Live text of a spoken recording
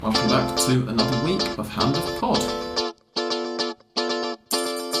Welcome back to another week of Hand of Pod.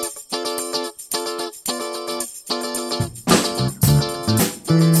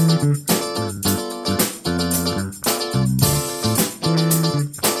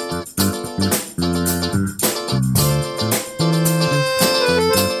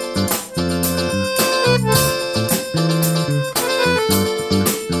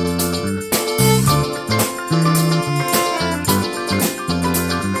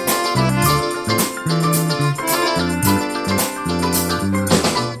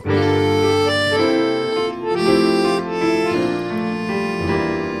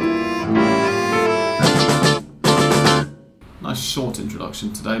 Short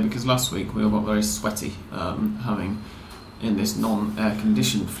introduction today because last week we all got very sweaty having in this non-air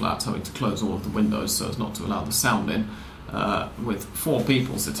conditioned flat having to close all of the windows so as not to allow the sound in with 4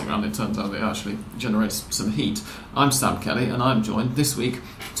 people sitting around. It turns out it actually generates some heat. I'm Sam Kelly and I'm joined this week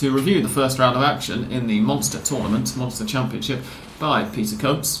to review the first round of action in the Monster Tournament, Monster Championship, by Peter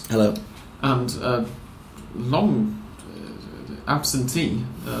Coates. Hello. And long-term absentee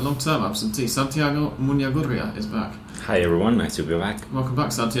Santiago Muñagurria is back. Hi everyone, nice to be back. Welcome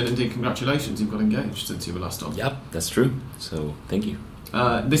back, Santiago, and indeed congratulations, you've got engaged since you were last on. Yep, that's true, so thank you.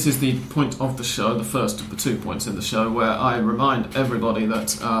 This is the point of the show, the first of the 2 points in the show, where I remind everybody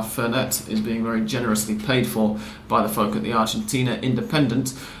that our Fernet is being very generously paid for by the folk at the Argentina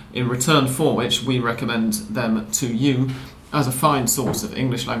Independent, in return for which we recommend them to you as a fine source of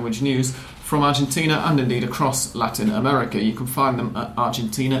English language news from Argentina and indeed across Latin America. You can find them at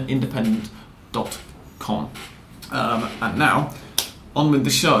argentinaindependent.com. And now, on with the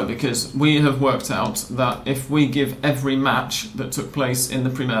show, because we have worked out that if we give every match that took place in the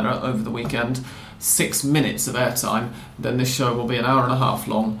Primera over the weekend 6 minutes of airtime, then this show will be an hour and a half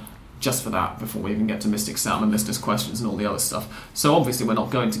long just for that, before we even get to Mystic Sam and listeners' questions and all the other stuff. So obviously we're not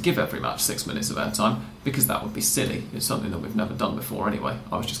going to give every match 6 minutes of airtime, because that would be silly. It's something that we've never done before anyway.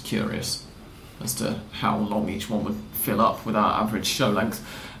 I was just curious as to how long each one would fill up with our average show length.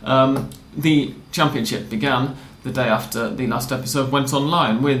 The championship began the day after the last episode went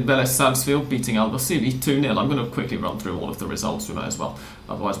online, with Vélez Sarsfield beating Aldosivi 2-0. I'm going to quickly run through all of the results, we may as well.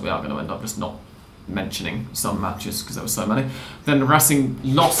 Otherwise we are going to end up just not mentioning some matches because there were so many. Then Racing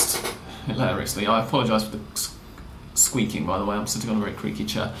lost, hilariously. I apologise for the squeaking, by the way, I'm sitting on a very creaky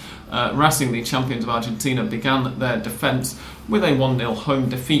chair. Racing, the champions of Argentina, began their defence with a 1-0 home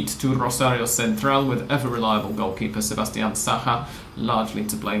defeat to Rosario Central, with ever-reliable goalkeeper Sebastián Saja largely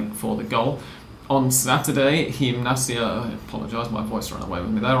to blame for the goal. On Saturday, Gimnasia... I apologise, my voice ran away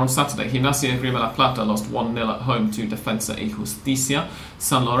with me there. On Saturday, Gimnasia Grima La Plata lost 1-0 at home to Defensa y Justicia.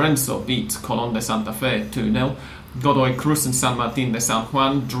 San Lorenzo beat Colón de Santa Fe 2-0. Godoy Cruz and San Martín de San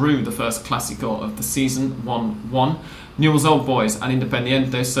Juan drew the first Clásico of the season 1-1. Newell's Old Boys and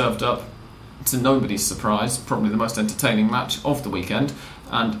Independiente served up, to nobody's surprise, probably the most entertaining match of the weekend,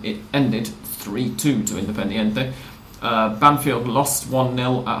 and it ended 3-2 to Independiente. Banfield lost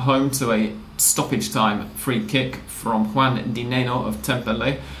 1-0 at home to a stoppage time free kick from Juan Dineno of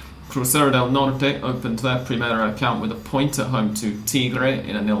Temperley. Crucero del Norte opened their Primera account with a point at home to Tigre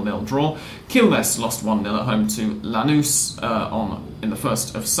in a 0-0 draw. Quilmes lost 1-0 at home to Lanús in the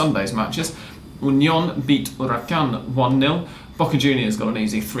first of Sunday's matches. Unión beat Huracán 1-0. Boca Juniors got an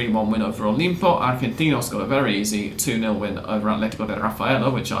easy 3-1 win over Olimpo. Argentinos got a very easy 2-0 win over Atlético de Rafaela,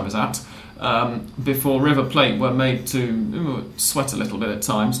 which I was at. Before River Plate were made to sweat a little bit at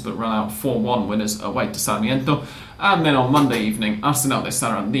times, but ran out 4-1 winners away to Sarmiento. And then on Monday evening, Arsenal de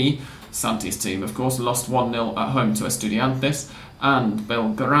Sarandí, Santi's team of course, lost 1-0 at home to Estudiantes, and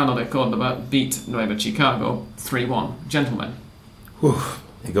Belgrano de Córdoba beat Nueva Chicago 3-1. Gentlemen. Whew.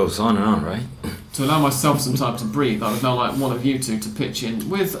 It goes on and on, right? To allow myself some time to breathe, I would now like one of you two to pitch in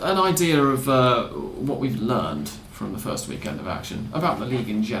with an idea of what we've learned from the first weekend of action, about the league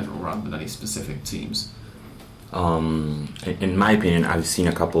in general rather than any specific teams. In my opinion, I've seen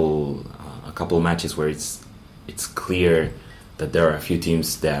a couple matches where it's clear that there are a few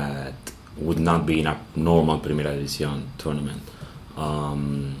teams that would not be in a normal Primera División tournament.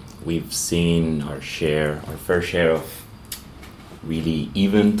 We've seen our fair share of really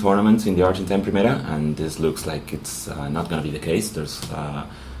even tournaments in the Argentine Primera, and this looks like it's not going to be the case. There's a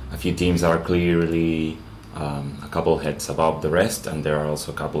few teams that are clearly a couple heads above the rest, and there are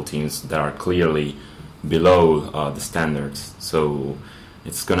also a couple teams that are clearly below the standards. So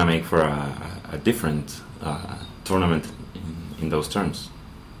it's going to make for a different tournament in those terms,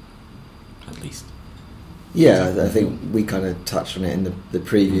 at least. Yeah, I think we kind of touched on it in the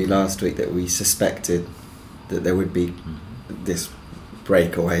preview last week, that we suspected that there would be this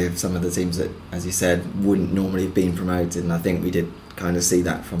breakaway of some of the teams that, as you said, wouldn't normally have been promoted, and I think we did kind of see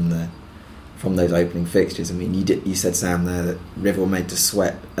that from those opening fixtures. I mean, you said, Sam, there that River were made to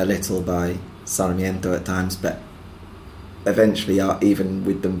sweat a little by Sarmiento at times, but eventually, even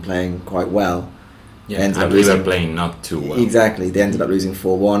with them playing quite well, and River playing not too well. Exactly, they ended up losing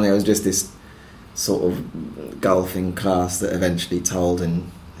 4-1. It was just this sort of gulf in class that eventually told,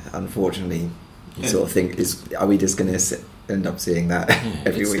 and unfortunately, you sort of think, are we just going to end up seeing that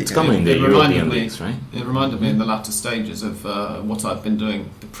every week? It's coming in the European leagues, right? It reminded me in the latter stages of what I'd been doing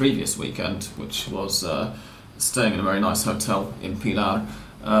the previous weekend, which was staying in a very nice hotel in Pilar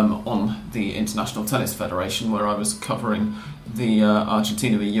on the International Tennis Federation, where I was covering the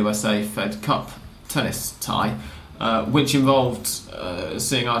Argentina v USA Fed Cup tennis tie, which involved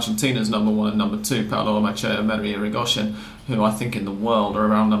seeing Argentina's number 1 and number 2, Paola Ormaechea and Mary Irigoyen, who I think in the world are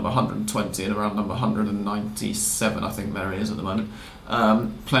around number 120 and around number 197, I think Mary is at the moment,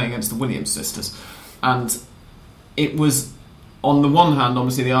 playing against the Williams sisters. And it was, on the one hand,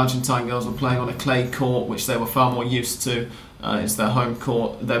 obviously the Argentine girls were playing on a clay court, which they were far more used to. It's their home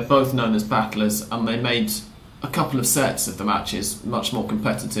court. They're both known as battlers, and they made a couple of sets of the matches much more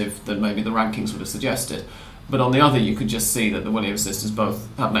competitive than maybe the rankings would have suggested. But on the other, you could just see that the Williams sisters both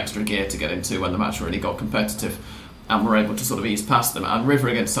had an extra gear to get into when the match really got competitive, and were able to sort of ease past them. And River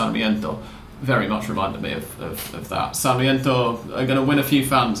against Sarmiento very much reminded me of that. Sarmiento are going to win a few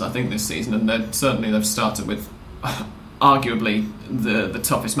fans, I think, this season, and they've started with arguably the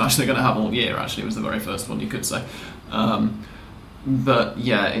toughest match they're going to have all year. Actually, it was the very first one, you could say. But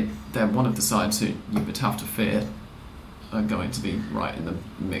yeah, they're one of the sides who you would have to fear are going to be right in the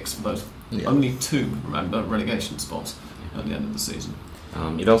mix for those only 2, remember, relegation spots at the end of the season.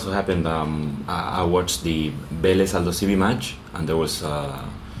 It also happened. I watched the Vélez Aldosivi match, and there was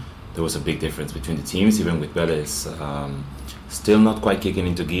a big difference between the teams, even with Vélez still not quite kicking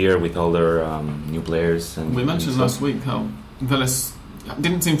into gear with all their new players. And we mentioned last week how Vélez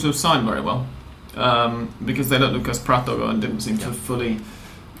didn't seem to have signed very well. Because they let Lucas Prato go and didn't seem to have fully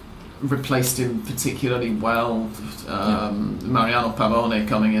replaced him particularly well. Mariano Pavone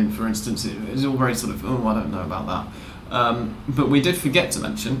coming in, for instance, it was all very sort of, I don't know about that. But we did forget to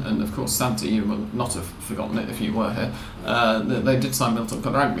mention, and of course Santi, you would not have forgotten it if you were here, that they did sign Milton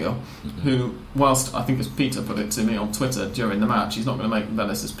Caraglio, who, whilst I think as Peter put it to me on Twitter during the match, he's not going to make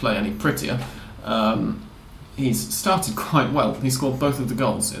Vélez's play any prettier. He's started quite well. He scored both of the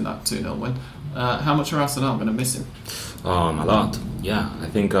goals in that 2-0 win. How much are Arsenal going to miss him? A lot, yeah. I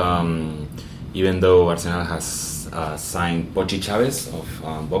think even though Arsenal has signed Pochi Chavez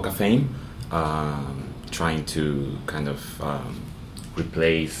of Boca fame, trying to kind of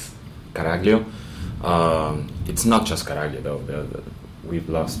replace Caraglio, it's not just Caraglio though. We've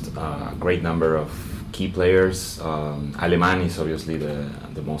lost a great number of key players. Aleman is obviously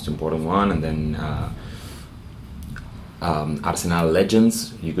the most important one, and then Arsenal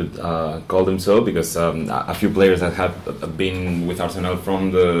legends, you could call them so, because a few players that have been with Arsenal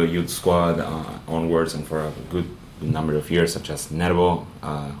from the youth squad onwards and for a good number of years, such as Nervo,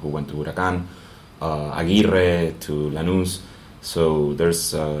 who went to Huracan, Aguirre to Lanús. So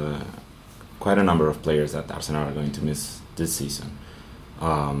there's quite a number of players that Arsenal are going to miss this season.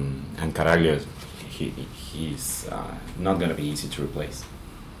 And Caraglio, he's not going to be easy to replace.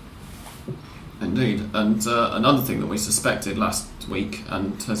 Indeed, and another thing that we suspected last week,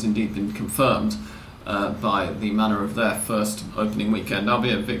 and has indeed been confirmed by the manner of their first opening weekend,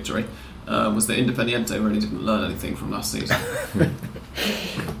 albeit victory, was that Independiente really didn't learn anything from last season.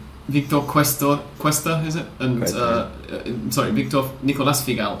 Victor Cuesta, is it? And Victor Nicolas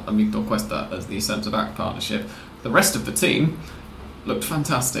Figal and Victor Cuesta as the centre-back partnership. The rest of the team looked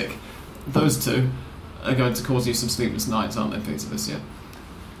fantastic. Those two are going to cause you some sleepless nights, aren't they, Peter, this year?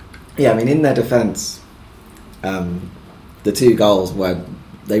 Yeah, I mean, in their defence, the 2 goals weren't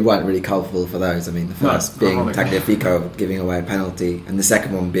really culpable for those. I mean, the first being Tagliafico giving away a penalty, and the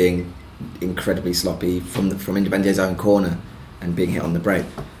second one being incredibly sloppy from Independiente's own corner and being hit on the break.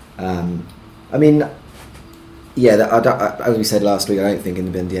 I mean, yeah, as we said last week, I don't think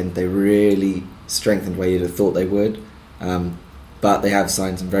Independiente really strengthened where you'd have thought they would. But they have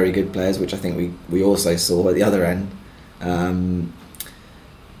signed some very good players, which I think we also saw at the other end.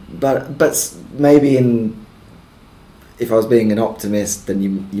 But maybe if I was being an optimist, then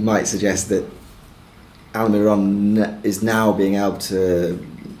you might suggest that Almiron is now being able to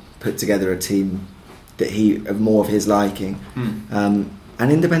put together a team that of more of his liking. And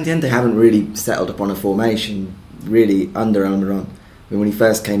Independiente haven't really settled upon a formation really under Almiron. I mean, when he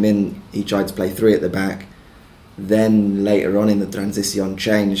first came in, he tried to play 3 at the back. Then later on in the transition,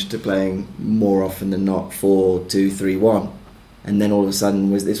 changed to playing more often than not 4-2-3-1. And then all of a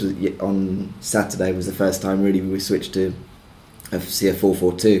sudden, this was on Saturday was the first time really we switched to see a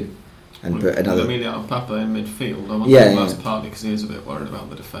 4-4-2 and put another Emiliano Papa in midfield. I wonder if that's partly because he is a bit worried about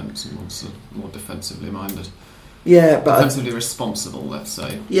the defence and wants a more defensively minded. Yeah, but defensively responsible, let's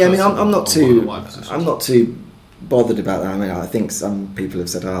say. Yeah, I mean, I'm not too bothered about that. I mean, I think some people have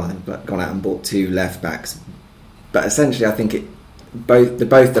said, they've gone out and bought 2 left backs, but essentially, I think both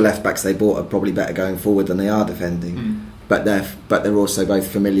the left backs they bought are probably better going forward than they are defending. But they're also both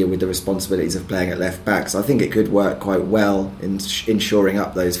familiar with the responsibilities of playing at left back. So I think it could work quite well in shoring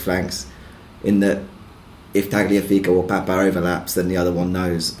up those flanks. In that, if Tagliafico or Papa overlaps, then the other one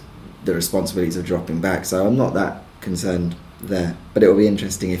knows the responsibilities of dropping back. So I'm not that concerned there. But it will be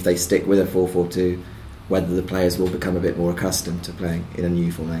interesting if they stick with a 4-4-2, whether the players will become a bit more accustomed to playing in a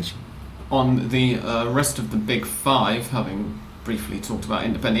new formation. On the rest of the big 5, having briefly talked about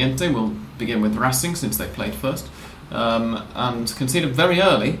Independiente, we'll begin with Racing since they played first. And conceded very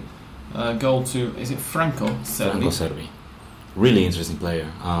early goal to, is it Franco Cervi? Franco Cervi. Really interesting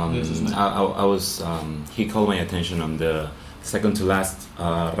player. I was he called my attention on the second to last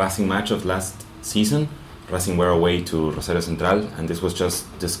Racing match of last season. Racing were away to Rosario Central, and this was just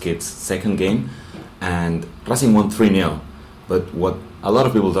this kid's second game, and Racing won 3-0. But what a lot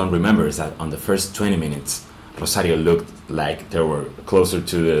of people don't remember is that on the first 20 minutes Rosario looked like they were closer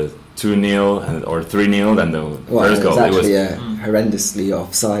to the 2-0 or 3-0 than the first goal. It was actually a horrendously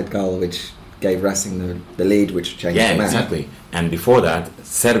offside goal which gave Racing the lead, which changed the match. Yeah, exactly. And before that,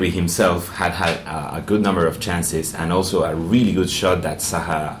 Cervi himself had a good number of chances and also a really good shot that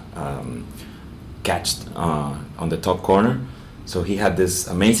Saha catched on the top corner. So he had this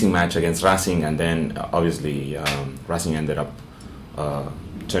amazing match against Racing, and then obviously Racing ended up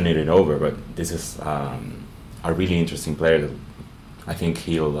turning it over. But this is a really interesting player that I think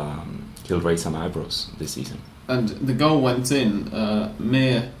he'll raise some eyebrows this season. And the goal went in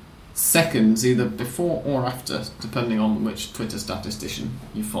mere seconds, either before or after, depending on which Twitter statistician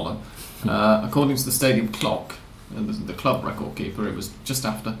you follow. According to the stadium clock, the club record keeper, it was just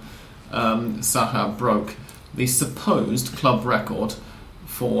after Saha broke the supposed club record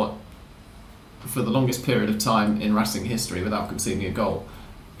for the longest period of time in Racing history without conceding a goal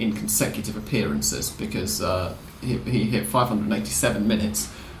in consecutive appearances, because he hit 587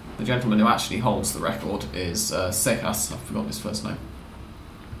 minutes. The gentleman who actually holds the record is Cejas. I've forgotten his first name.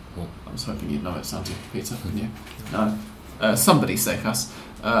 I was hoping you'd know it, Santi, Peter. You? No. Somebody Cejas,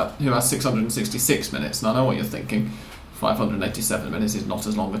 who has 666 minutes. Now I know what you're thinking. 587 minutes is not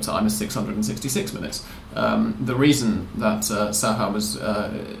as long a time as 666 minutes. The reason that Saha was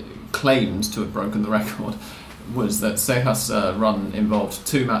claimed to have broken the record was that Cejas' run involved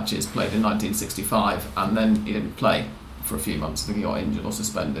 2 matches played in 1965, and then he didn't play for a few months. I think he got injured or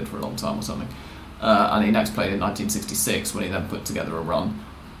suspended for a long time or something. And he next played in 1966, when he then put together a run,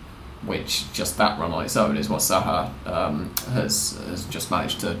 which just that run on its own is what Saha has just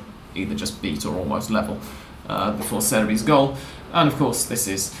managed to either just beat or almost level before Cervi's goal. And of course this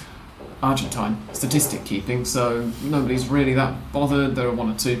is Argentine statistic keeping, so nobody's really that bothered. There are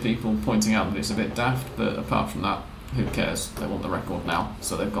 1 or 2 people pointing out that it's a bit daft, but apart from that, who cares? They want the record now,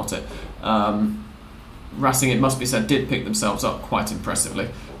 so they've got it. Racing, it must be said, did pick themselves up quite impressively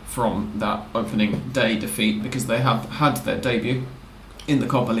from that opening day defeat, because they have had their debut in the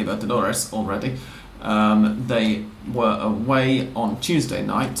Copa Libertadores already. They were away on Tuesday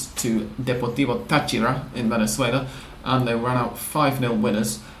night to Deportivo Táchira in Venezuela, and they ran out 5-0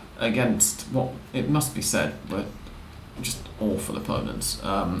 winners against what, it must be said, were just awful opponents.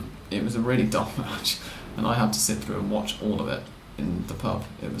 It was a really dull match, and I had to sit through and watch all of it in the pub.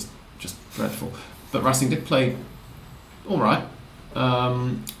 It was just dreadful. But Racing did play alright,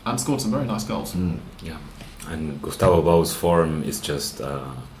 and scored some very nice goals. Yeah. And Gustavo Bou's form is just...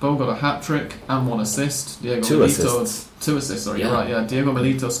 Bou got a hat-trick and 1 assist. Diego 2 Milito, assists. 2 assists, sorry, you're right, yeah. Diego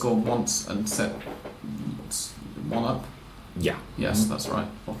Milito scored once and set 1 up. Yeah. Yes, that's right.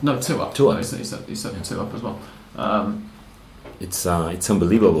 No, 2 up. 2 up. No, he set 2 up as well. It's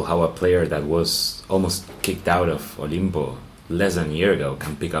unbelievable how a player that was almost kicked out of Olimpo less than a year ago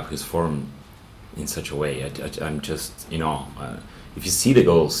can pick up his form in such a way. I'm just in awe. If you see the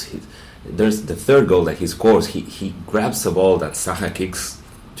goals... There's the third goal that he scores. He grabs the ball that Saha kicks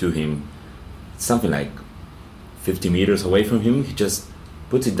to him, something like 50 meters away from him. He just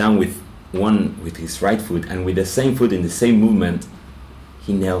puts it down with his right foot, and with the same foot in the same movement,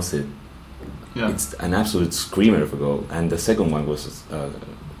 he nails it. Yeah. It's an absolute screamer of a goal, and the second one was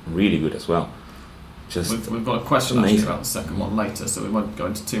really good as well. We've got a question actually about the second one later, so we won't go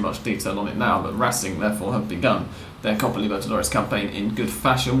into too much detail on it now, but Racing therefore have begun their Copa Libertadores campaign in good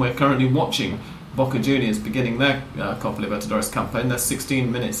fashion. We're currently watching Boca Juniors beginning their Copa Libertadores campaign. They're 16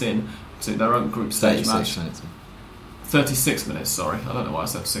 minutes in to their own group stage match. 36 minutes, sorry, I don't know why I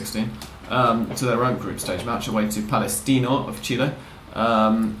said 16, to their own group stage match away to Palestino of Chile.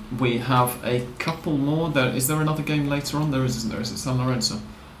 We have a couple more. Is there another game later on? There is, isn't there? Is it San Lorenzo?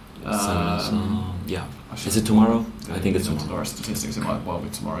 Yeah. Is it tomorrow? I think it's tomorrow. Our statistics, it might well be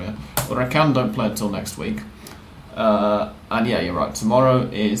tomorrow, yeah. Huracan don't play until next week. And yeah, you're right. Tomorrow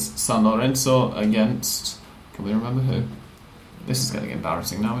is San Lorenzo against... Can we remember who? This is getting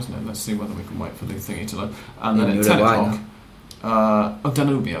embarrassing now, isn't it? Let's see whether we can wait for the thingy to load. And then at 10 o'clock...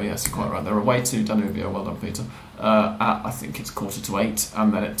 Danubio, yes, you're quite right. They're away to Danubio. Well done, Peter. At, I think it's 7:45.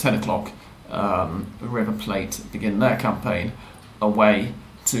 And then at 10 o'clock, River Plate begin their campaign away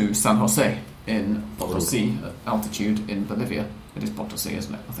to San Jose in Potosí, altitude in Bolivia. It is Potosí,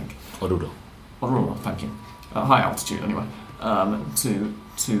 isn't it? I think. Oruro, thank you. High altitude, anyway. To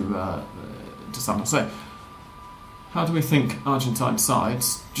San Jose. How do we think Argentine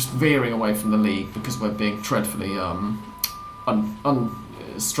sides, just veering away from the league because we're being dreadfully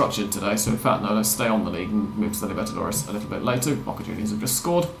unstructured today? So in fact, no, let's stay on the league and move to the Libertadores a little bit later. Boca Juniors have just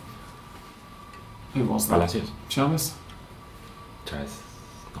scored. Who was that? Palacios. Chavez?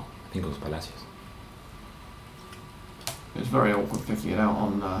 No, I think it was Palacios. It's very awkward picking it out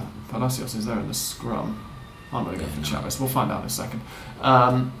on Palacios. Is there in the scrum? I'm going to go for Chavez. We'll find out in a second.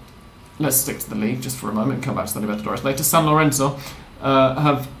 Let's stick to the league just for a moment and come back to the Libertadores later. San Lorenzo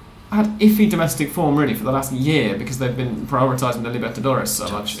have had iffy domestic form really for the last year because they've been prioritising the Libertadores so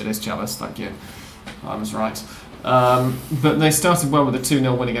much. It is Chavez, thank you. I was right. But they started well with a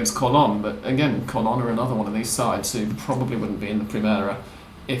 2-0 win against Colón, but again, Colón are another one of these sides who probably wouldn't be in the Primera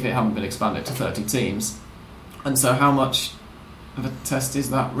if it hadn't been expanded to 30 teams. And so how much of a test is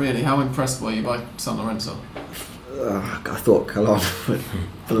that really? How impressed were you by San Lorenzo? I thought Colón were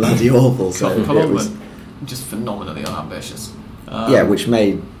bloody awful. So Colón were just phenomenally unambitious. Which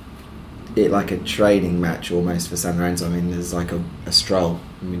made it like a training match almost for San Lorenzo. I mean, there's like a stroll.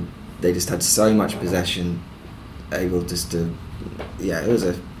 I mean, they just had so much possession, able just to... Yeah, it was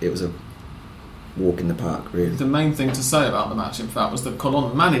a walk in the park, really. The main thing to say about the match, in fact, was that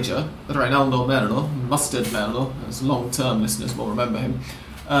Colón manager, Reinaldo Merlo, Mustard Merlo, as long-term listeners will remember him,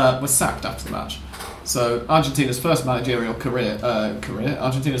 was sacked after the match. So Argentina's first managerial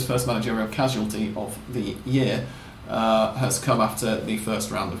Argentina's first managerial casualty of the year has come after the first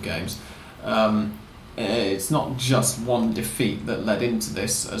round of games. It's not just one defeat that led into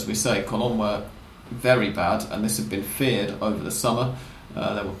this. As we say, Colón were very bad, and this had been feared over the summer.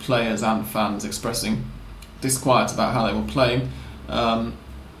 There were players and fans expressing disquiet about how they were playing. But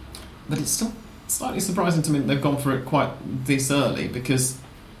it's still slightly surprising to me that they've gone for it quite this early, because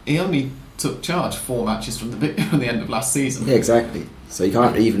he only took charge 4 matches from the end of last season. Yeah, exactly. So you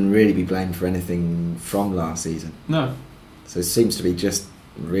can't even really be blamed for anything from last season. No. So it seems to be just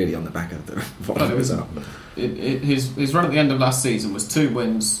really on the back of the result. His run at the end of last season was 2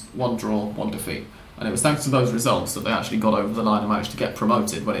 wins, 1 draw, 1 defeat. And it was thanks to those results that they actually got over the line and managed to get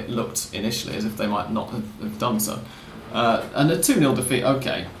promoted when it looked initially as if they might not have done so. And a 2-0 defeat,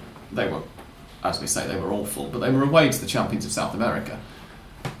 okay, they were, as we say, they were awful, but they were away to the champions of South America.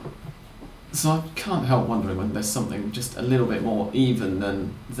 So I can't help wondering whether there's something just a little bit more even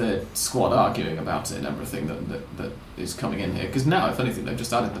than the squad arguing about it and everything that is coming in here. Because now, if anything, they've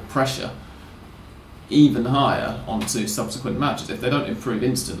just added the pressure even higher onto subsequent matches. If they don't improve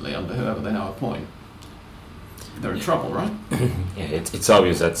instantly under whoever they now appoint, they're in trouble, right? Yeah, it's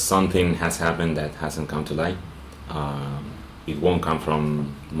obvious that something has happened that hasn't come to light. It won't come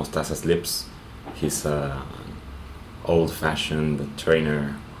from Mostaza's lips. He's an old-fashioned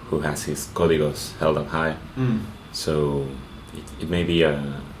trainer who has his códigos held up high. So it may be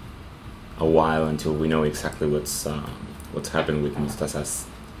a while until we know exactly what's happened with Mostaza's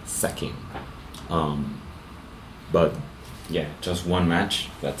sacking. But yeah, just one match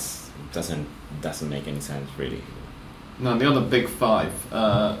doesn't make any sense really. Now the other big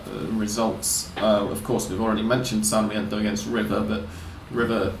 5 results, of course we've already mentioned Sarmiento against River, but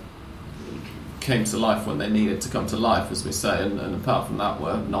River came to life when they needed to come to life, as we say, and apart from that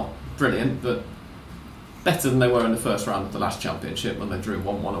were not brilliant, but better than they were in the first round of the last championship when they drew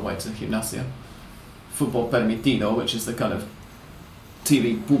 1-1 away to Gimnasia. Football Permitido, which is the kind of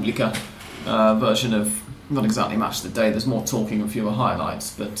TV Pública version of not exactly Match of the Day. There's more talking and fewer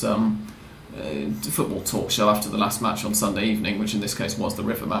highlights, but football talk show after the last match on Sunday evening, which in this case was the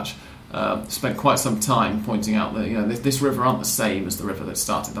River match, spent quite some time pointing out that this River aren't the same as the River that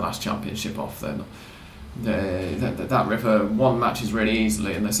started the last championship off. That River won matches really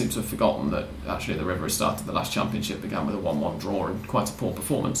easily, and they seem to have forgotten that actually the River who started the last championship began with a 1-1 draw and quite a poor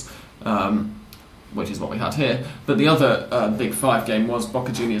performance. which is what we had here. But the other Big Five game was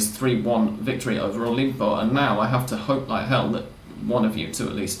Boca Juniors' 3-1 victory over Olimpo, and now I have to hope like hell that one of you two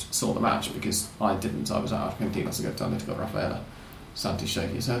at least saw the match, because I didn't. I was out Argentinos to go to Atletico Rafaela. Santi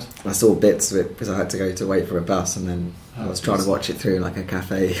shaking his head. I saw bits of it because I had to go to wait for a bus, and then I was trying to watch it through like a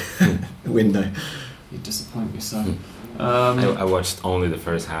cafe window. You disappoint me so. I watched only the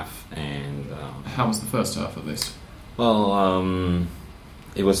first half, and how was the first half of this? Well,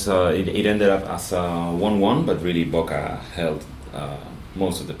 it was it ended up as 1-1, but really Boca held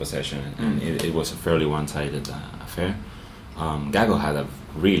most of the possession, and it was a fairly one-sided affair. Gago had a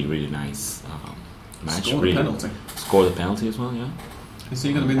really nice match. Scored a penalty as well, yeah. Is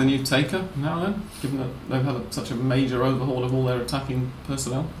he going to be the new taker now then, given that they've had such a major overhaul of all their attacking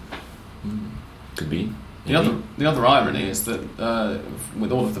personnel? Could be. The other irony is that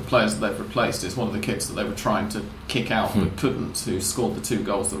with all of the players that they've replaced, it's one of the kicks that they were trying to kick out but couldn't, who scored the 2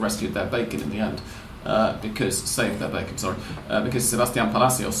 goals that rescued their bacon in the end, because Sebastián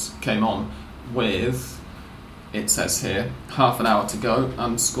Palacios came on with, it says here, half an hour to go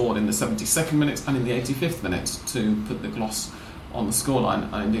and scored in the 72nd minute and in the 85th minute to put the gloss on the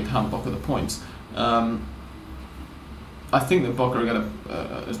scoreline and indeed hand Boca the points. I think that Boca are going to,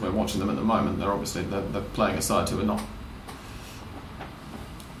 as we're watching them at the moment, they're playing a side who are not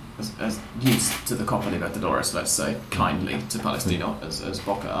as used to the Copa Libertadores, let's say, kindly to Palestino as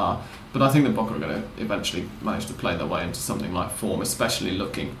Boca are. But I think that Boca are going to eventually manage to play their way into something like form, especially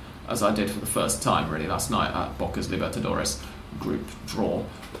looking, as I did for the first time really last night, at Boca's Libertadores group draw,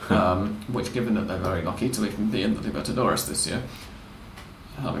 which, given that they're very lucky to even be in the Libertadores this year,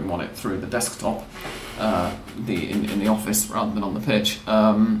 having won it through the desktop, in the office rather than on the pitch,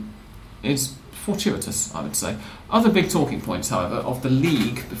 is fortuitous, I would say. Other big talking points, however, of the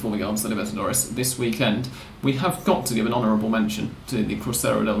league before we go on to the Libertadores this weekend, we have got to give an honourable mention to the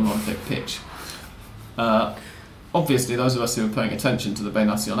Crucero del Norte pitch. Obviously, those of us who were paying attention to the B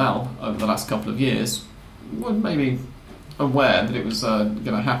Nacional over the last couple of years were maybe aware that it was going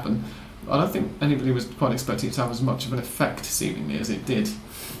to happen. I don't think anybody was quite expecting it to have as much of an effect, seemingly, as it did.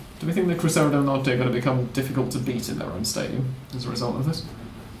 Do we think the Crucero del Norte are going to become difficult to beat in their own stadium as a result of this?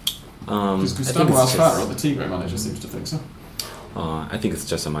 Because Gustavo Alfaro, the Tigre manager, seems to think so. I think it's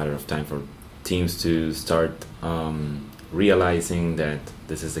just a matter of time for teams to start realizing that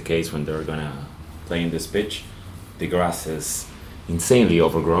this is the case when they're going to play in this pitch. The grass is insanely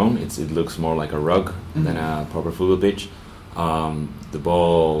overgrown. It looks more like a rug than a proper football pitch. The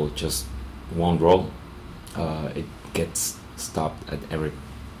ball just won't roll. It gets stopped at every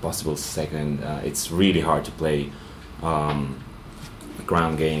possible second. It's really hard to play a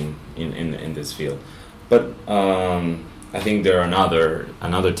ground game in this field. But I think there are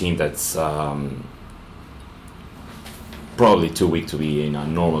another team that's probably too weak to be in a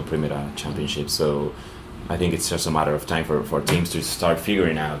normal Primera championship. So I think it's just a matter of time for teams to start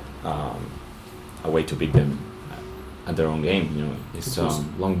figuring out a way to beat them at their own game. You know, it's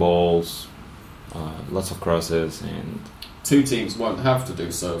long balls, lots of crosses, and 2 teams won't have to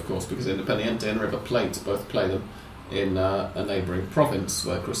do so, of course, because Independiente and River Plate both play them in a neighbouring province,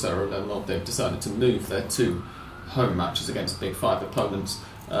 where Crucero del Norte decided to move their 2 home matches against Big Five opponents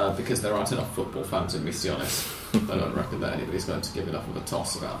because there aren't enough football fans in Misiones. I don't reckon that anybody's going to give enough of a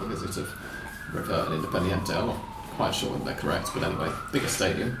toss about the visit of River and Independiente. I'm not quite sure whether they're correct, but anyway, bigger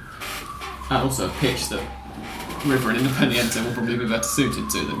stadium, and also a pitch that River and Independiente will probably be better suited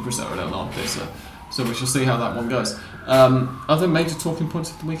to than Crucero del Norte, so we shall see how that one goes. Other major talking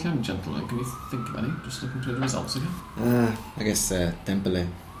points of the weekend, gentlemen? Can you think of any? Just looking through the results again. I guess Temperley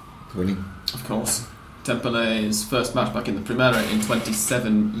winning. Of course. Temperley's first match back in the Primera in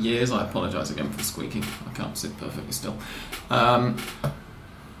 27 years. I apologise again for the squeaking. I can't sit perfectly still.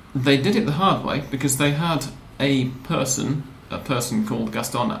 They did it the hard way because they had a person called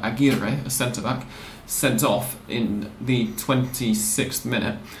Gaston Aguirre, a centre-back, sent off in the 26th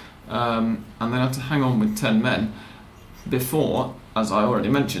minute, and they had to hang on with 10 men before, as I already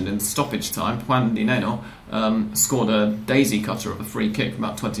mentioned, in stoppage time, Juan Dineno scored a daisy cutter of a free kick from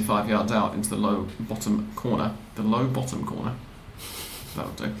about 25 yards out into the low bottom corner. The low bottom corner.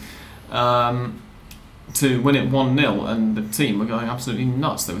 That'll do. To win it 1-0, and the team were going absolutely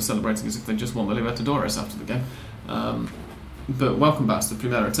nuts. They were celebrating as if they just won the Libertadores after the game. But welcome back to the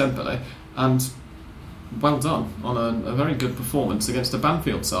Primera Temperley, and well done on a very good performance against a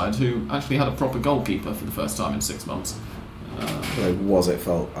Banfield side who actually had a proper goalkeeper for the first time in 6 months. It was at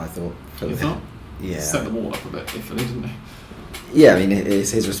fault, I thought. You thought? Yeah. Set the wall up a bit, iffily, didn't he? Yeah, I mean,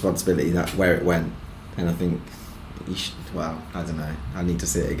 it's his responsibility that where it went, and I think well, I don't know. I need to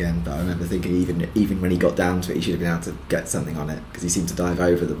see it again, but I remember thinking even when he got down to it, he should have been able to get something on it because he seemed to dive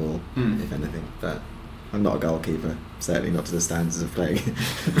over the ball, if anything. But I'm not a goalkeeper, certainly not to the standards of playing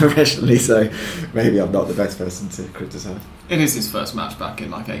professionally, so maybe I'm not the best person to criticise. It is his first match back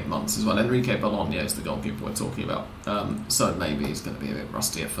in like 8 months as well. Enrique Bologna is the goalkeeper we're talking about, so maybe he's going to be a bit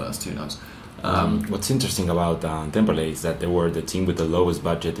rusty at first, who knows. What's interesting about Temperley is that they were the team with the lowest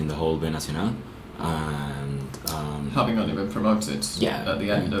budget in the whole B Nacional, and having only been promoted at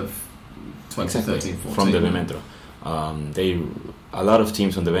the end of 2013-14 from the B Metro. A lot of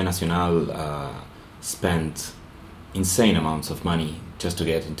teams on the B Nacional spent insane amounts of money just to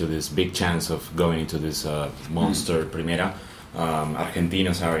get into this big chance of going into this monster Primera.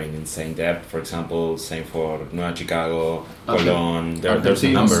 Argentinos are in insane debt, for example. Same for Nueva Chicago, Colón. There's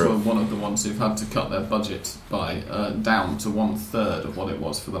a number. Were one of the ones who've had to cut their budget by down to 1/3 of what it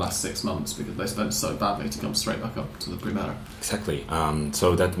was for the last 6 months because they spent so badly to come straight back up to the Primera. Exactly.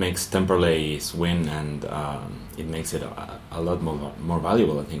 So that makes Temperley's win, and it makes it a lot more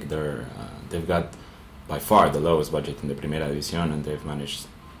valuable. I think they've got by far the lowest budget in the Primera División, and they've managed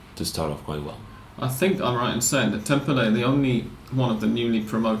to start off quite well. I think I'm right in saying that Temperley, the only one of the newly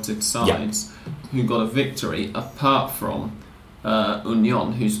promoted sides who got a victory, apart from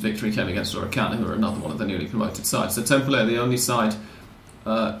Union, whose victory came against Huracán, who are another one of the newly promoted sides. So Temperley are the only side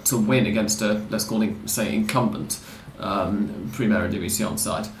to win against a, let's call it, say, incumbent Primera División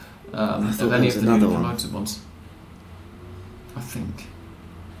side. Of any of the newly promoted ones. I think.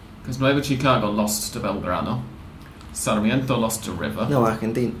 Because Nueva Chicago lost to Belgrano. Sarmiento lost to River. No,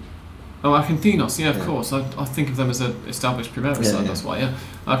 Argentina. Oh, Argentinos, of course. I think of them as an established Primera side, that's why,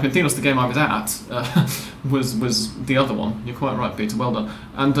 Argentinos, the game I was at, was the other one. You're quite right, Peter, well done.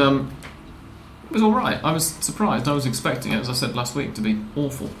 And it was alright. I was surprised. I was expecting it, as I said last week, to be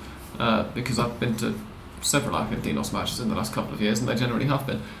awful, because I've been to several Argentinos matches in the last couple of years, and they generally have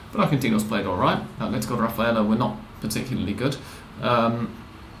been. But Argentinos played alright. Atletico Rafaela were not particularly good.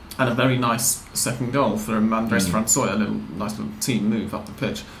 And a very nice second goal from Andres Francois, a nice little team move up the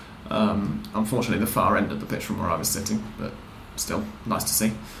pitch. Unfortunately, the far end of the pitch from where I was sitting, but still nice to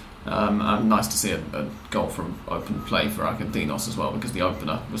see. And nice to see a goal from open play for Argentinos as well, because the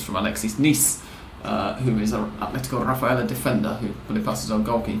opener was from Alexis Nice, who is an Atletico Rafaela defender who really passes his own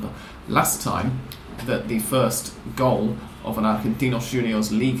goalkeeper. Last time that the first goal of an Argentinos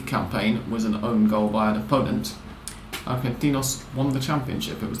Juniors league campaign was an own goal by an opponent, Argentinos won the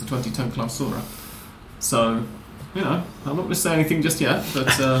championship. It was the 2010 Clausura. So, I'm not going to say anything just yet, but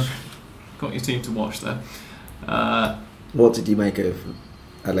got your team to watch there. What did you make of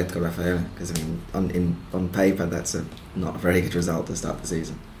Atletico Rafaela? Because on paper, that's not a very good result to start the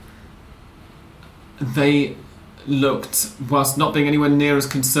season. They looked, whilst not being anywhere near as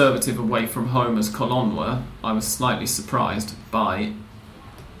conservative away from home as Colón were, I was slightly surprised by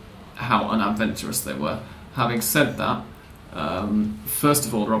how unadventurous they were. Having said that, first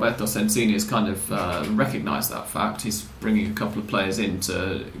of all, Roberto Sensini has kind of recognised that fact. He's bringing a couple of players in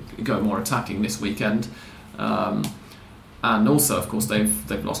to go more attacking this weekend. And also, of course,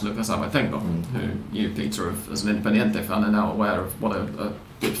 they've lost Lucas Abatengo, who you, Peter, as an Independiente fan, are now aware of what a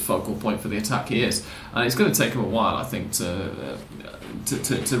good focal point for the attack he is. And it's going to take him a while, I think, to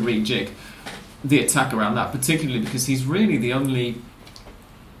rejig the attack around that, particularly because he's really the only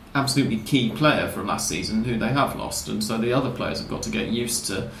absolutely key player from last season who they have lost, and so the other players have got to get used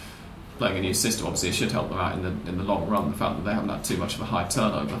to playing a new system. Obviously, it should help them out in the long run, the fact that they haven't had too much of a high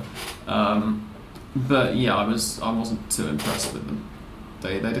turnover. But yeah, I wasn't too impressed with them.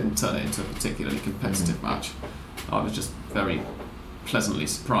 They didn't turn it into a particularly competitive match. I was just very pleasantly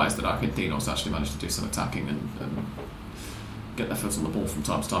surprised that Argentinos actually managed to do some attacking and get their foot on the ball from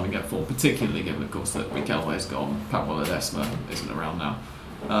time to time and get forward, particularly given, of course, that Riquelme's gone, Pablo Ledesma isn't around now.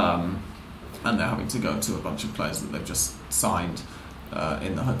 And they're having to go to a bunch of players that they've just signed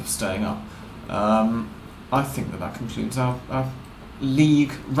in the hope of staying up. I think that concludes our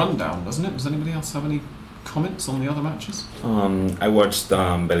league rundown, doesn't it? Does anybody else have any comments on the other matches? I watched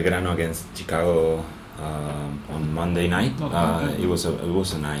Belgrano against Chicago on Monday night. It was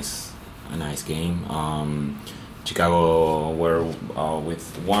a nice game. Chicago were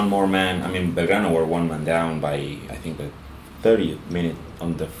with one more man. Belgrano were one man down by, I think, the 30th minute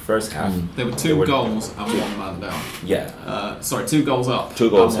on the first half. There were two goals and one man down. Yeah. 2 goals up. 2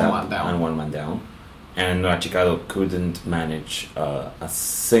 goals and up one man down. And one man down. And Chicago couldn't manage a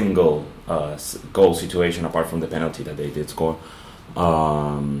single goal situation apart from the penalty that they did score.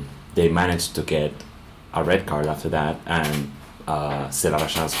 They managed to get a red card after that, and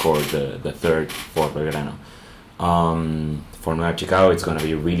Celarayán scored the third for Belgrano. For Nueva Chicago, it's going to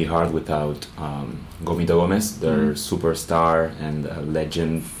be really hard without Gomito Gomez, their superstar and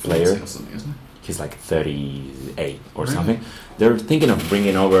legend player. He's like 38 or something. They're thinking of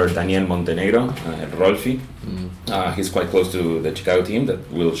bringing over Daniel Montenegro, Rolfi. He's quite close to the Chicago team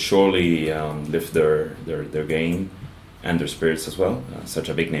that will surely lift their game and their spirits as well. Such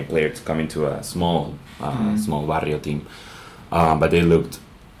a big name player to come into a small barrio team. But they looked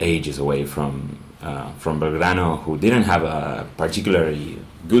ages away from Belgrano, who didn't have a particularly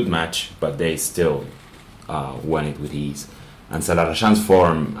good match, but they still won it with ease. And Salarashan's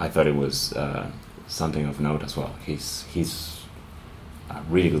form, I thought it was something of note as well. He's a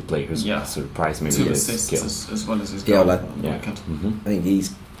really good player who's surprised me with his skills. As well as his goal. I think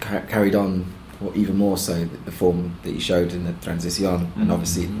he's carried on even more so the form that he showed in the Transición, and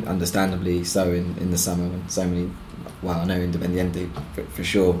obviously understandably so in the summer when so many, I know Independiente for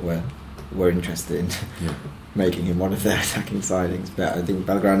sure were interested in making him one of their attacking signings, but I think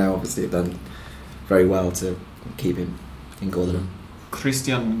Belgrano obviously have done very well to keep him in Córdoba.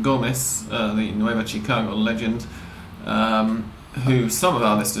 Christian Gomez, the Nueva Chicago legend, who some of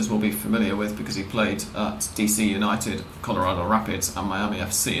our listeners will be familiar with because he played at DC United, Colorado Rapids and Miami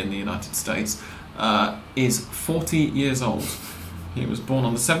FC in the United States, is 40 years old. He was born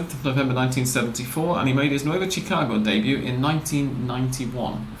on the 7th of November 1974 and he made his Nueva Chicago debut in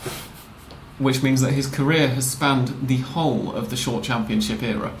 1991, which means that his career has spanned the whole of the short championship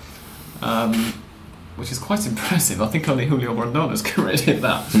era, which is quite impressive. I think only Julio Rondona's career did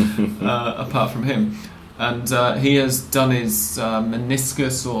that, apart from him. And he has done his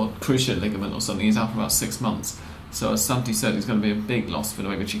meniscus or cruciate ligament or something. He's out for about 6 months. So as Santi said, he's going to be a big loss for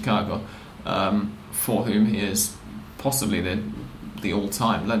Nueva Chicago, for whom he is possibly the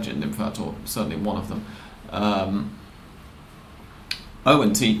all-time legend, in fact, or certainly one of them.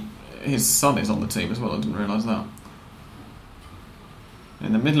 His son is on the team as well. I didn't realise that.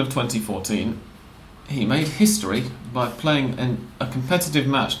 In the middle of 2014, he made history by playing a competitive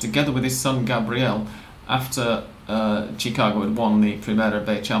match together with his son Gabriel after Chicago had won the Primera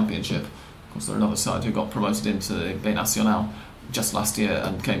B Championship. Of course, they're another side who got promoted into the B Nacional just last year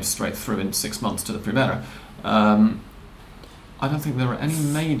and came straight through in 6 months to the Primera. I don't think there are any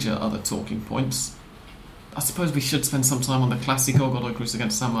major other talking points. I suppose we should spend some time on the Clásico, Godoy Cruz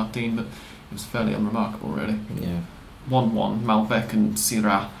against San Martín, but it was fairly unremarkable, really. Yeah. 1-1, Malbec and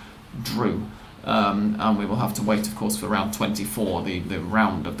Sierra drew. And we will have to wait, of course, for round 24, the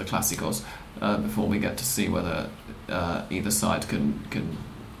round of the Clásicos, before we get to see whether either side can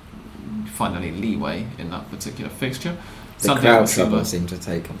find any leeway in that particular fixture. The crowd trouble seemed to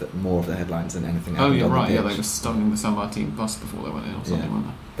take more of the headlines than anything else. Oh, you're right. Yeah, they were stunning the San Martín bus before they went in or something, weren't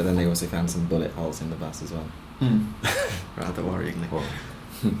they? But then they also found some bullet holes in the bus as well. Rather worryingly.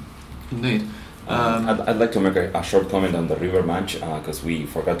 Indeed. I'd like to make a short comment on the River match because we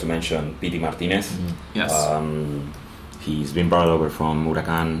forgot to mention Pity Martinez. Yes. He's been brought over from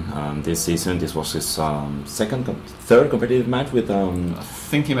Huracán this season. This was his third competitive match with. I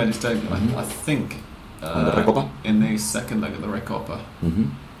think he made his debut. I think. On the Recopa? In the second leg of the Recopa.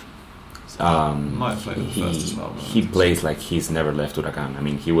 Might have played in the first as well. He plays like he's never left Huracán. I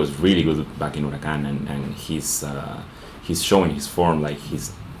mean, he was really good back in Huracán, and he's showing his form like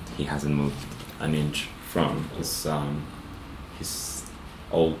he hasn't moved an inch from his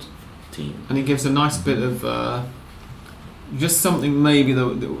old team. And he gives a nice bit of just something maybe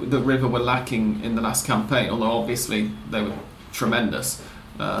the River were lacking in the last campaign, although obviously they were tremendous.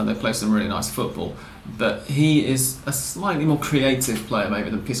 They play some really nice football. But he is a slightly more creative player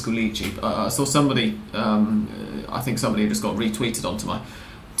maybe than Pisculici. I saw somebody, I think somebody just got retweeted onto my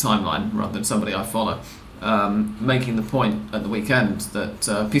timeline rather than somebody I follow, making the point at the weekend that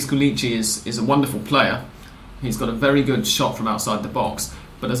Pisculici is a wonderful player. He's got a very good shot from outside the box,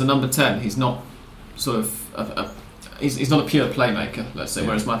 but as a number 10 he's not sort of he's not a pure playmaker, let's say,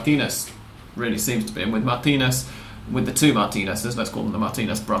 whereas Martinez really seems to be. And with Martinez, with the two Martinezes, let's call them the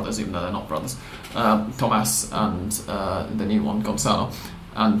Martinez brothers even though they're not brothers, Tomas and the new one Gonzalo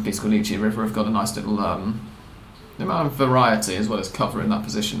and Pisculici, River have got a nice little amount of variety as well as cover in that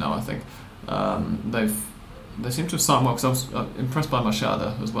position now. I think they seem to have signed well, because I was impressed by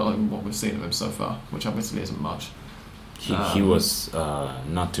Machado as well in what we've seen of him so far, which obviously isn't much. He was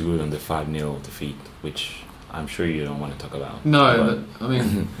not too good on the 5-0 defeat, which I'm sure you don't want to talk about. No, but I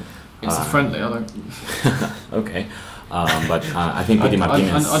mean, it's a friendly. I don't. Okay, but I think Pity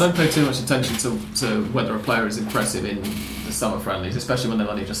Martinez. I don't pay too much attention to whether a player is impressive in the summer friendlies, especially when they've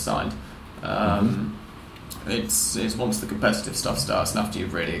only just signed. It's once the competitive stuff starts, and after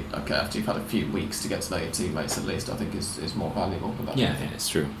you've had a few weeks to get to know your teammates, at least I think is more valuable. Yeah, it's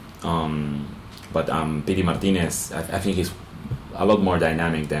true. But Pity Martinez, I think he's a lot more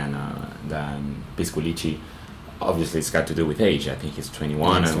dynamic than Pisculici. Obviously, it's got to do with age. I think he's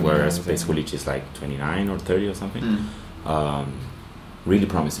 21, and whereas Pisculici is like 29 or 30 or something. Really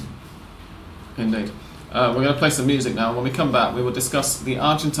promising. Indeed. We're going to play some music now. When we come back, we will discuss the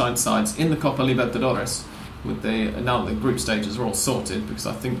Argentine sides in the Copa Libertadores. Now that the group stages are all sorted, because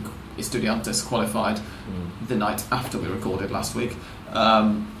I think Estudiantes qualified the night after we recorded last week,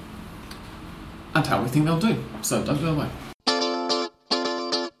 and how we think they'll do. So don't go away.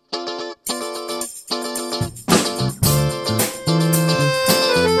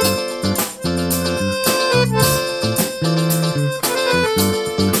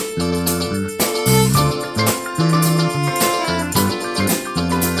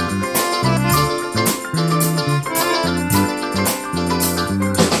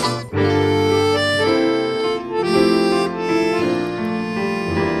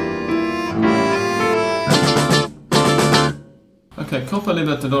 Copa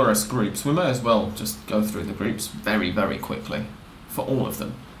Libertadores groups, we may as well just go through the groups very, very quickly for all of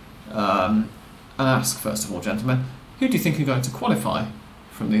them. And ask, first of all, gentlemen, who do you think are going to qualify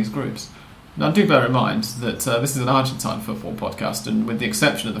from these groups? Now, do bear in mind that this is an Argentine football podcast, and with the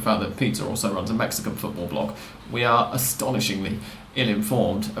exception of the fact that Peter also runs a Mexican football blog, we are astonishingly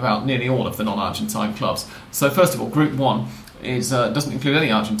ill-informed about nearly all of the non-Argentine clubs. So, first of all, Group 1 doesn't include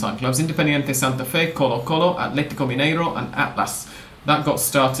any Argentine clubs. Independiente Santa Fe, Colo-Colo, Atlético Mineiro and Atlas. That got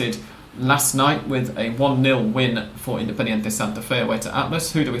started last night with a 1-0 win for Independiente Santa Fe away to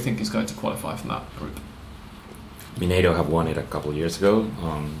Atlas. Who do we think is going to qualify from that group? Mineiro have won it a couple of years ago.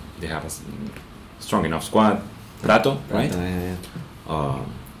 They have a strong enough squad. Prato, right? Yeah.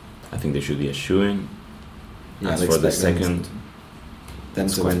 I think they should be a shoo-in. Yeah, as for the second... Them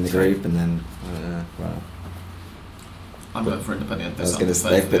to win the group, and then... I'm going for Independiente. I was going to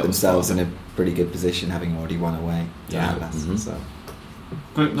say, they've put themselves in a pretty good position, having already won away to Atlas. So.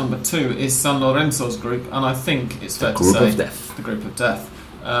 Group number 2 is San Lorenzo's group, and I think it's fair to say the group of death.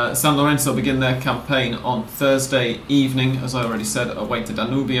 San Lorenzo begin their campaign on Thursday evening, as I already said, away to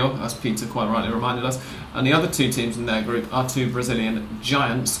Danubio, as Peter quite rightly reminded us. And the other two teams in their group are two Brazilian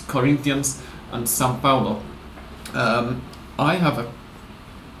giants, Corinthians and São Paulo. I have a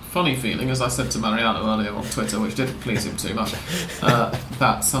funny feeling, as I said to Mariano earlier on Twitter, which didn't please him too much,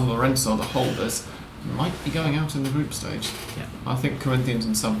 that San Lorenzo, the holders, might be going out in the group stage. Yeah. I think Corinthians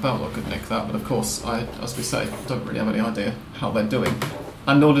and São Paulo could nick that, but of course, as we say, don't really have any idea how they're doing.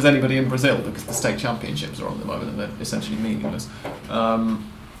 And nor does anybody in Brazil, because the state championships are on at the moment and they're essentially meaningless.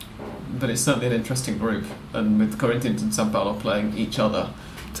 But it's certainly an interesting group, and with Corinthians and São Paulo playing each other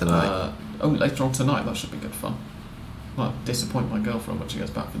tonight. Later on tonight, that should be good fun. Might disappoint my girlfriend when she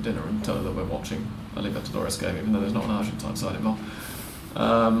gets back for dinner and tell her that we're watching a Libertadores game, even though there's not an Argentine side involved.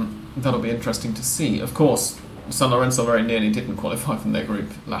 That'll be interesting to see. Of course, San Lorenzo very nearly didn't qualify from their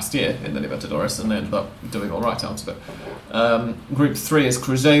group last year in the Libertadores, and they ended up doing all right out of it. Group 3 is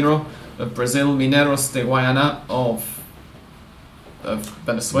Cruzeiro of Brazil, Mineros de Guayana of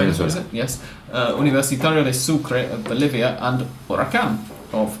Venezuela, is it? Yes. Universitario de Sucre of Bolivia, and Huracan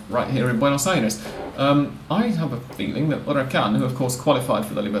of right here in Buenos Aires. I have a feeling that Huracan, who of course qualified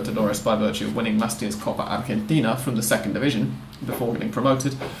for the Libertadores by virtue of winning last year's Copa Argentina from the second division before getting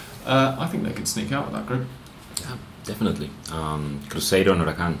promoted, I think they could sneak out of that group. Yeah, definitely. Cruzeiro and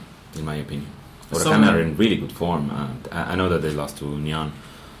Huracan, in my opinion. Huracan are in really good form. I know that they lost to Union,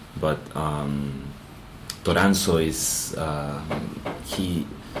 but Toranzo is...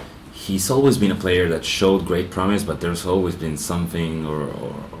 he's always been a player that showed great promise, but there's always been something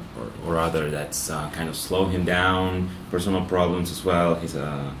or other that's kind of slowed him down. Personal problems as well. He's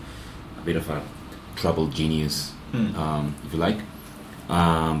a bit of a troubled genius, if you like.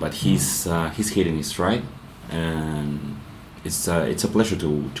 But he's hitting his stride, and it's a pleasure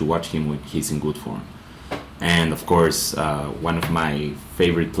to watch him when he's in good form. And of course, one of my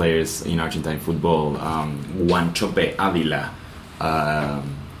favorite players in Argentine football, Wanchope Avila.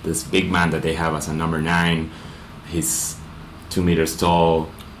 This big man that they have as a number 9. He's 2 meters tall.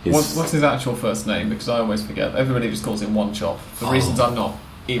 What's his actual first name? Because I always forget. Everybody just calls him Wanchop for reasons I'm not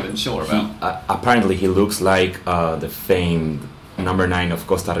even sure about. Apparently, he looks like the famed number 9 of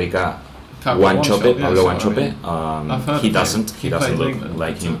Costa Rica, Wanchope, Pablo Wanchope. He doesn't look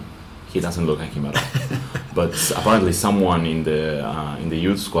like him. He doesn't look like him at all. But apparently, someone in the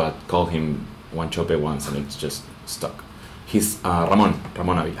youth squad called him Wanchope once, and it's just stuck. He's Ramon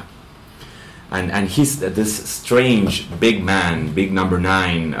Avila. And he's this strange big man, big number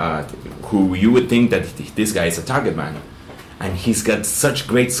 9, who you would think that this guy is a target man. And he's got such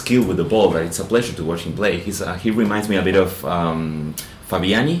great skill with the ball that it's a pleasure to watch him play. He reminds me a bit of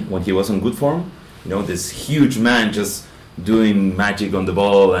Fabiani when he was in good form. this huge man just doing magic on the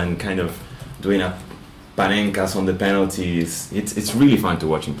ball and kind of doing a panencas on the penalties. It's really fun to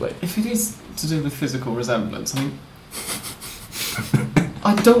watch him play. If it is to do with physical resemblance, I mean,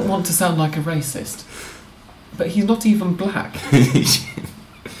 I don't want to sound like a racist, but he's not even black.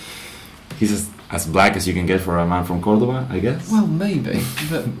 He's as black as you can get for a man from Cordoba, I guess. Well, maybe,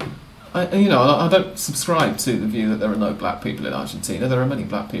 but I don't subscribe to the view that there are no black people in Argentina. There are many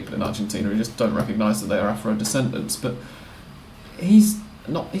black people in Argentina who just don't recognise that they are Afro-descendants. But he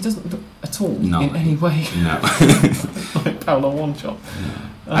doesn't look at all in any way like Paulo Wanchope.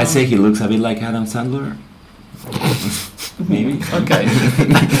 I'd say he looks a bit like Adam Sandler. Maybe. Okay.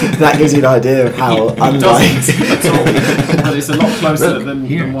 That gives you an idea of how unlike at all. But it's a lot closer than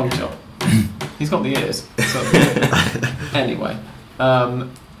Wanchope. He's got the ears. So, anyway,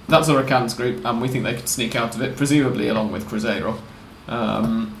 that's Huracan's group, and we think they could sneak out of it, presumably along with Cruzeiro.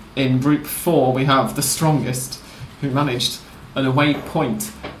 In Group 4, we have the strongest, who managed an away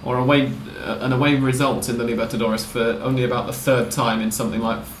point or an away result in the Libertadores for only about the third time in something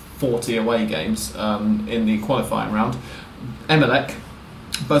like 40 away games in the qualifying round. Emelec.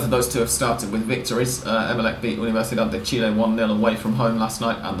 Both of those two have started with victories. Emelec beat Universidad de Chile 1-0 away from home last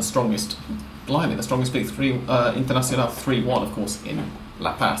night, and the strongest beat Internacional 3-1, of course, in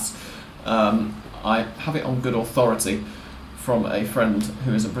La Paz. I have it on good authority from a friend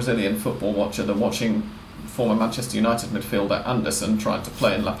who is a Brazilian football watcher that watching former Manchester United midfielder Anderson trying to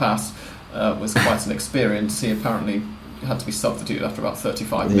play in La Paz was quite an experience. He apparently had to be substituted after about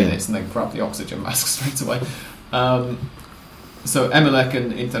 35 minutes and then grabbed the oxygen mask straight away. So Emelec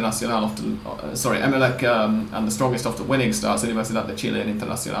and Internacional Emelec and the strongest often winning stars, Universidad de Chile and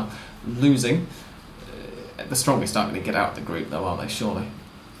Internacional, losing. The strongest aren't going to get out of the group, though, are they? Surely.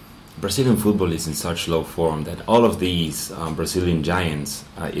 Brazilian football is in such low form that all of these Brazilian giants,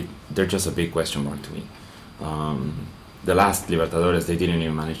 they're just a big question mark to me. The last Libertadores, they didn't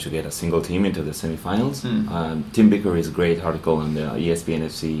even manage to get a single team into the semifinals. Tim Vickery's great article on the ESPN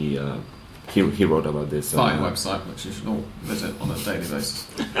FC. He wrote about this. Fine website, which you should all visit on a daily basis.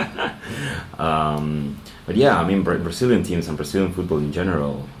 But yeah, I mean, Brazilian teams and Brazilian football in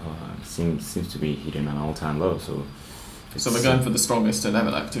general seems to be hitting an all-time low. So we're going for the strongest in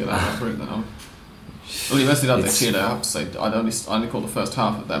Emelec to get out of that group now. Universidad de Chile, I have to say, I only called the first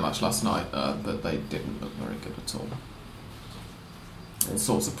half of their match last night, but they didn't look very good at all. All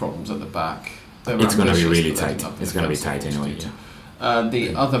sorts of problems at the back. It's going to be really tight. It's going to be tight anyway.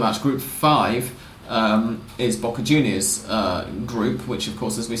 The other match, Group 5, is Boca Juniors' group, which, of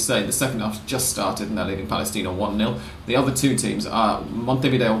course, as we say, the second half just started and they're leading Palestino 1-0. The other two teams are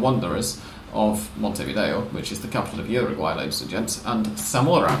Montevideo Wanderers of Montevideo, which is the capital of Uruguay, ladies and gents, and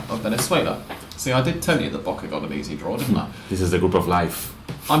Zamora of Venezuela. See, I did tell you that Boca got an easy draw, didn't I? This is the group of life.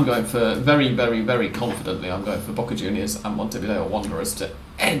 I'm going for, very, very, very confidently, I'm going for Boca Juniors and Montevideo Wanderers to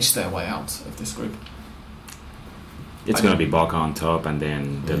edge their way out of this group. It's going to be Boca on top and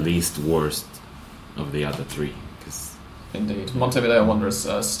then the least worst of the other three. Indeed. Montevideo Wanderers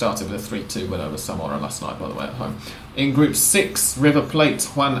started with a 3-2 win over Zamora last night, by the way, at home. In Group 6, River Plate,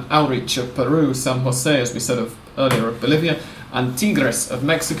 Juan Aurich of Peru, San Jose, as we said earlier, of Bolivia, and Tigres of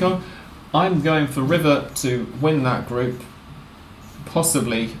Mexico. I'm going for River to win that group,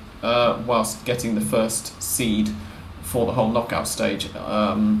 possibly whilst getting the first seed for the whole knockout stage.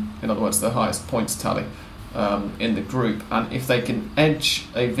 In other words, the highest points tally in the group. And if they can edge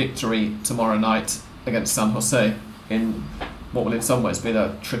a victory tomorrow night against San Jose in what will in some ways be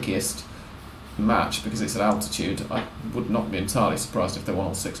their trickiest match because it's at altitude, I would not be entirely surprised if they won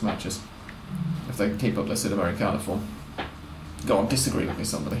all 6 matches, if they can keep up their Sudamericana form. Go on, disagree with me,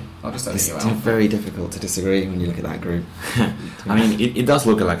 somebody. I'll just edit you out. It's very difficult to disagree when you look at that group. I mean, it does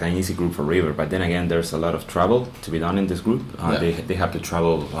look like an easy group for River, but then again, there's a lot of travel to be done in this group. They have to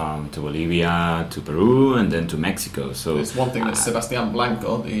travel to Bolivia, to Peru, and then to Mexico. So it's one thing that Sebastián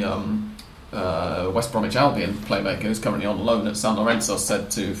Blanco, the West Bromwich Albion playmaker who's currently on loan at San Lorenzo, said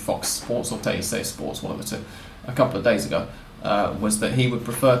to Fox Sports or TIC Sports, one of the two, a couple of days ago, was that he would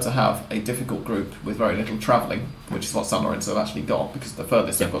prefer to have a difficult group with very little travelling, which is what San Lorenzo have actually got, because the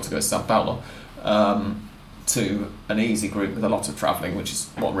furthest they've got to go is Sao Paulo, to an easy group with a lot of travelling, which is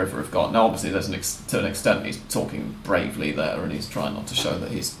what River have got. Now, obviously, to an extent, he's talking bravely there, and he's trying not to show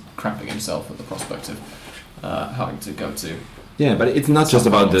that he's crapping himself at the prospect of having to go to. Yeah, but it's not just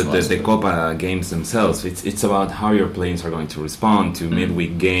about the Copa games themselves. It's about how your players are going to respond to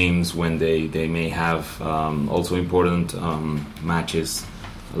midweek games when they may have also important matches,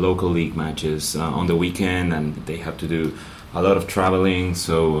 local league matches on the weekend, and they have to do a lot of traveling.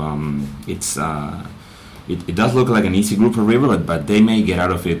 So it does look like an easy group for River, but they may get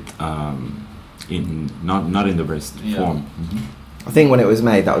out of it not in the best form. I think when it was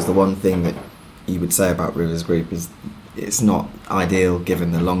made, that was the one thing that you would say about River's group is it's not ideal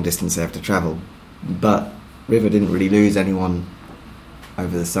given the long distance they have to travel. But River didn't really lose anyone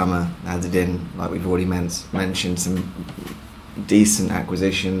over the summer. Added in, like we've already mentioned, some decent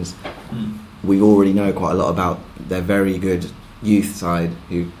acquisitions. We already know quite a lot about their very good youth side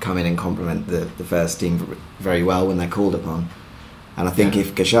who come in and complement the first team very well when they're called upon. And I think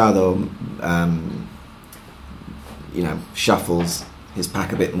if Gallardo shuffles his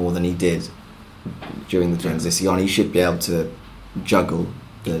pack a bit more than he did during the transition, he should be able to juggle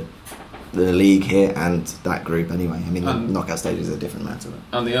the league here and that group anyway. I mean, the knockout stage is a different matter.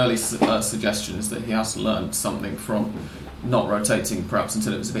 And the early suggestion is that he has learned something from not rotating perhaps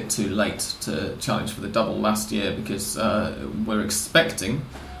until it was a bit too late to challenge for the double last year, because we're expecting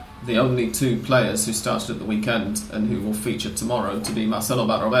the only two players who started at the weekend and who will feature tomorrow to be Marcelo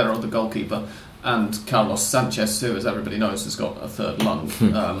Barovero, the goalkeeper, and Carlos Sanchez, who, as everybody knows, has got a third lung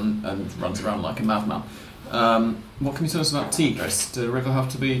and runs around like a madman. What can you tell us about Tigres? Do River have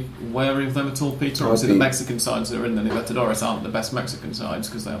to be wary of them at all, Peter? Obviously, the Mexican sides that are in the Libertadores aren't the best Mexican sides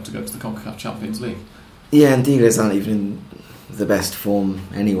because they have to go to the CONCACAF Champions League. Yeah, and Tigres aren't even in the best form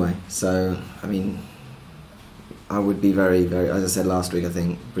anyway. So, I mean, I would be very, very, as I said last week, I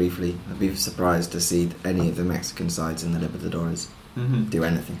think, briefly, I'd be surprised to see any of the Mexican sides in the Libertadores do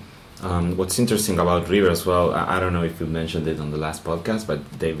anything. What's interesting about River as well, I don't know if you mentioned it on the last podcast, but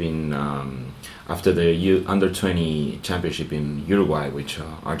they've been, after the Under-20 championship in Uruguay, which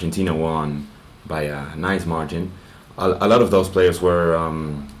Argentina won by a nice margin, a lot of those players were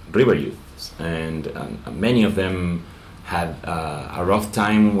River youths, and many of them had a rough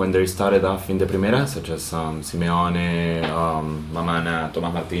time when they started off in the Primera, such as Simeone, Mamana,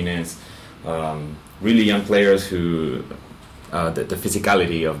 Tomás Martínez, really young players who the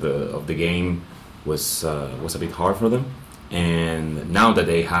physicality of the game was a bit hard for them. And now that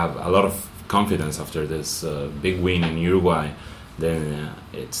they have a lot of confidence after this big win in Uruguay, then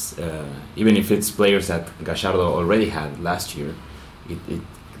it's even if it's players that Gallardo already had last year, it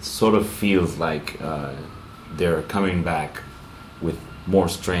sort of feels like they're coming back with more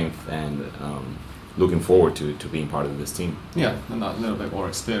strength and looking forward to being part of this team. Yeah, and that little bit more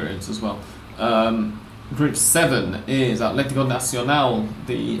experience as well. Group 7 is Atlético Nacional,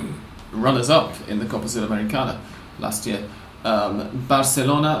 the runners-up in the Copa Sudamericana last year.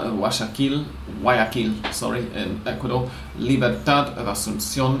 Barcelona of Guayaquil, in Ecuador, Libertad of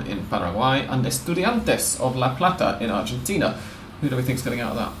Asunción in Paraguay, and Estudiantes of La Plata in Argentina. Who do we think is getting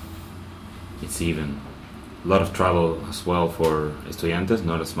out of that? It's even. A lot of travel as well for Estudiantes,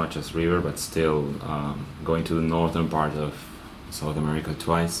 not as much as River, but still going to the northern part of South America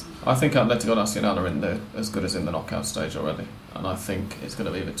twice. I think Atlético Nacional are in as good as in the knockout stage already, and I think it's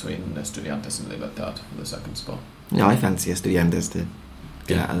going to be between Estudiantes and Libertad for the second spot. Yeah, I fancy Estudiantes to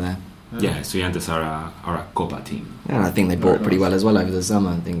get out of there. Yeah, Estudiantes are a Copa team. Yeah, and I think they bought pretty well as well over the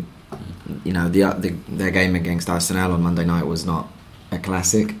summer. I think their game against Arsenal on Monday night was not a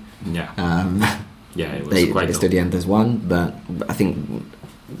classic. Yeah. It was quite Estudiantes won, but I think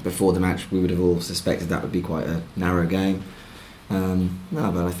before the match we would have all suspected that would be quite a narrow game.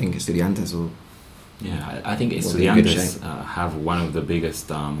 But I think Estudiantes will. Yeah, I think Estudiantes have one of the biggest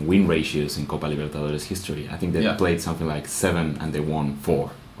win ratios in Copa Libertadores history. I think they played something like 7 and they won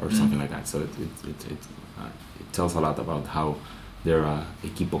 4 or something like that. So it tells a lot about how they're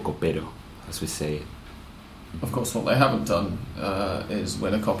equipo copero, as we say. Of course, what they haven't done is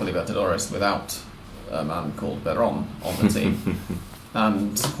win a Copa Libertadores without a man called Berón on the team.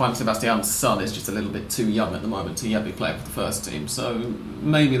 And Juan Sebastián's son is just a little bit too young at the moment to yet be playing for the first team, so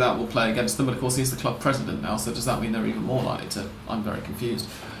maybe that will play against them. But of course he's the club president now, so does that mean they're even more likely to? I'm very confused.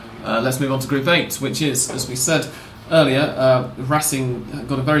 Let's move on to Group 8, which is, as we said earlier, Racing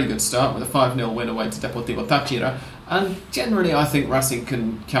got a very good start with a 5-0 win away to Deportivo Táchira, and generally I think Racing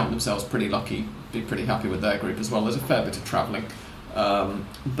can count themselves pretty lucky, be pretty happy with their group as well. There's a fair bit of travelling,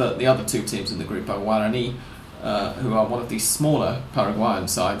 but the other two teams in the group are Guarani, who are one of the smaller Paraguayan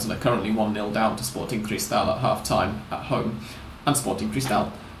sides and are currently 1-0 down to Sporting Cristal at half-time at home, and Sporting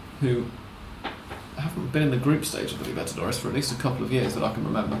Cristal, who haven't been in the group stage of the Libertadores for at least a couple of years that I can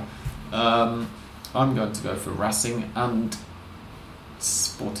remember. I'm going to go for Racing and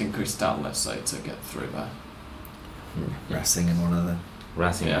Sporting Cristal, let's say, to get through there. Racing and one other.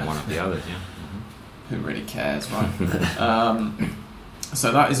 Racing and one of the others, yeah. Who really cares, right?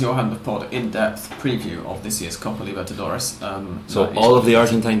 So that is your Hand of Pod in-depth preview of this year's Copa Libertadores. So all of the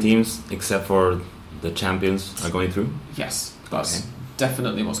Argentine teams, except for the champions, are going through? Yes, that's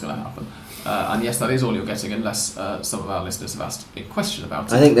definitely what's going to happen. And yes, that is all you're getting, unless some of our listeners have asked a question about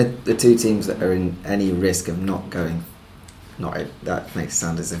it. I think that the two teams that are in any risk of not going, that makes it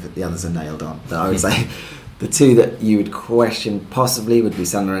sound as if the others are nailed on. But I would say the two that you would question possibly would be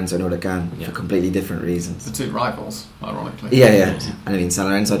San Lorenzo and Huracan for completely different reasons. The two rivals, ironically. Yeah. And I mean, San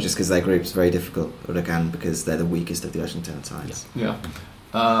Lorenzo just because their group's very difficult, Huracan because they're the weakest of the Argentine sides. Yeah.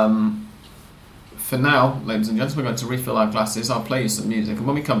 For now, ladies and gents, we're going to refill our glasses. I'll play you some music, and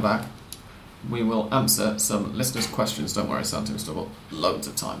when we come back, we will answer some listeners' questions. Don't worry, Santi, we've still got loads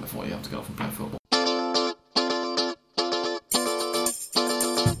of time before you have to get off and play football.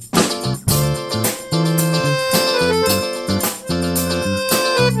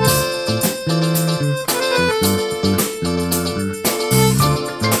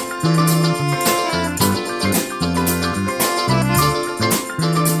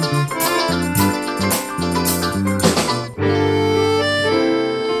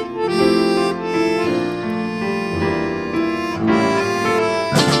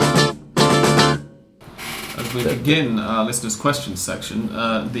 Begin our listeners' questions section.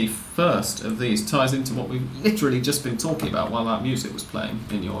 The first of these ties into what we've literally just been talking about while that music was playing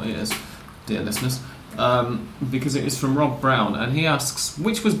in your ears, dear listeners, because it is from Rob Brown, and he asks,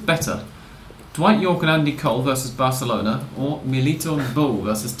 which was better, Dwight Yorke and Andy Cole versus Barcelona, or Milito and Bull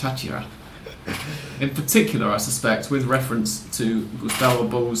versus Táchira? In particular, I suspect, with reference to Gustavo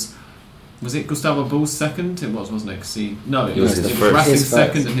Bull's... Was it Gustavo Bull's second? It was, wasn't it? It was Racing's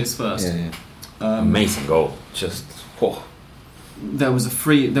second and his first. Yeah. Amazing goal, just There was a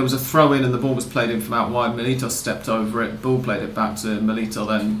throw in and the ball was played in from out wide. Milito stepped over it. Bull played it back to Milito,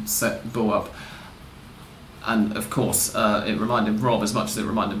 then set Bull up. And of course, it reminded Rob as much as it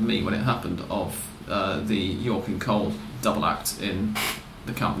reminded me when it happened of the Yorke and Cole double act in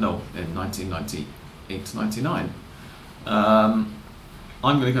the Camp Nou in 1998-99.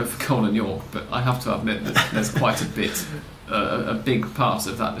 I'm going to go for Cole and Yorke, but I have to admit that there's quite a big part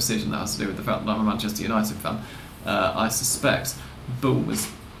of that decision that has to do with the fact that I'm a Manchester United fan. I suspect Bull was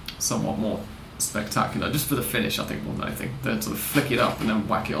somewhat more spectacular, just for the finish, I think, more than anything. To sort of flick it up and then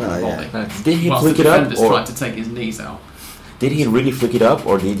whack it on the body. Did he flick it up? Or tried to take his knees out. Did he really flick it up,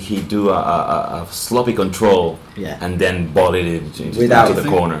 or did he do a sloppy control and then ball it into the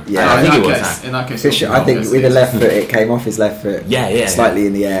corner? Yeah, I think it was. In that case, Fisher, I think with the left foot, it came off his left foot slightly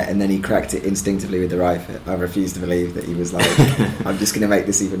in the air, and then he cracked it instinctively with the right foot. I refuse to believe that he was like, I'm just going to make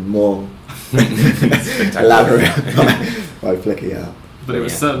this even more elaborate by flicking out. But it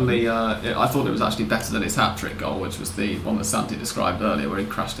was certainly, I thought it was actually better than his hat-trick goal, which was the one that Santi described earlier, where he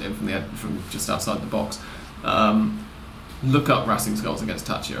crashed it in from just outside the box. Look up Racing's goals against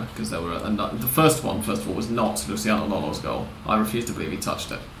Táchira, because there were the first one, first of all, was not Luciano Lolo's goal. I refuse to believe he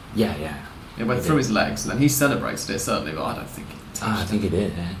touched it. Yeah. It went through his legs, and then he celebrated it, certainly, but I don't think he touched it. I think he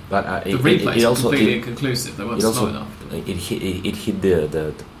did, yeah. But the replay was completely inconclusive. They weren't slow enough. It hit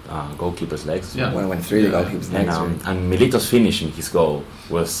the goalkeeper's legs. Yeah. When it went through the goalkeeper's legs. And Milito's finish in his goal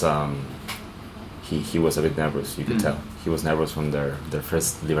was... he was a bit nervous, you could tell. He was nervous from their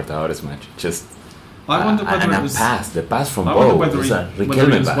first Libertadores match. I wonder whether it was the pass from Bo. I wonder whether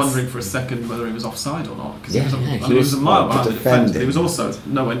he was wondering for a second whether he was offside or not, because he was a mile behind the defender. He was also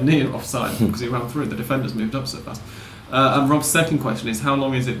nowhere near offside because he ran through. The defenders moved up so fast. And Rob's second question is, how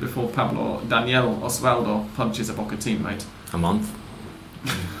long is it before Daniel Osvaldo punches a Boca teammate? A month.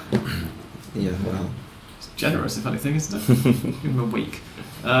 Yeah, well, it's generous, if anything, isn't it? Give him a week.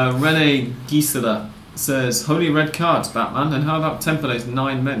 Rene Gisela says, holy red cards, Batman, and how about Temperley's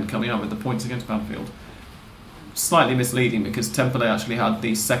 9 men coming out with the points against Banfield? Slightly misleading, because Temperley actually had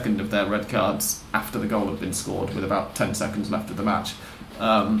the second of their red cards after the goal had been scored, with about 10 seconds left of the match.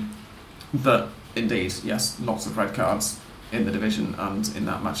 But indeed, yes, lots of red cards in the division, and in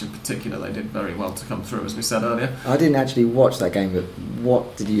that match in particular they did very well to come through, as we said earlier. I didn't actually watch that game, but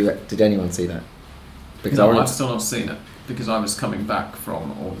what did anyone see that? Because I've still not seen it, because I was coming back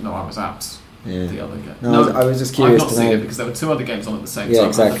from, I was at the other game. I was just curious. I've not seen it because there were 2 other games on at the same time.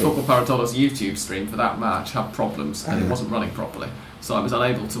 Exactly. The Football Paratolo's YouTube stream for that match had problems and it wasn't running properly, so I was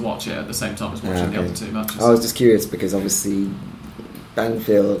unable to watch it at the same time as watching the other 2 matches. I was just curious because obviously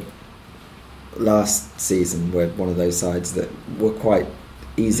Banfield last season were one of those sides that were quite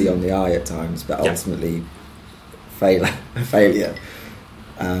easy on the eye at times, but ultimately a failure.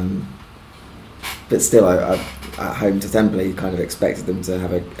 But still, I at home to Temperley kind of expected them to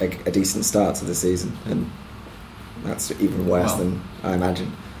have a decent start to the season, and that's even worse than I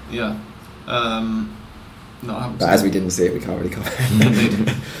imagined. Yeah. But as we didn't see it, we can't really comment.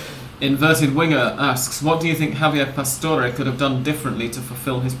 Inverted Winger asks, what do you think Javier Pastore could have done differently to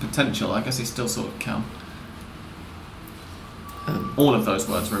fulfil his potential? I guess he still sort of can. all of those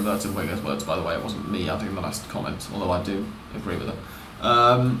words were Everton Winger's words, by the way. It wasn't me adding the last comment, although I do agree with it.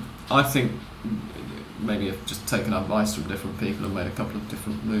 I think maybe I've just taken advice from different people and made a couple of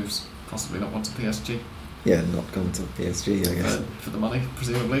different moves. Possibly not one to PSG. Yeah, not gone to PSG, I guess. For the money,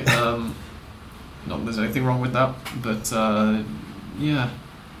 presumably. Not that there's anything wrong with that, but yeah.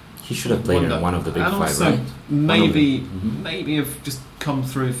 He should have played in one of the big and five, also, right? Maybe have just come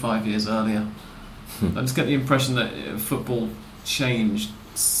through 5 years earlier. I just get the impression that football changed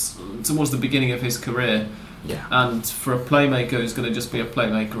towards the beginning of his career. Yeah. And for a playmaker who's going to just be a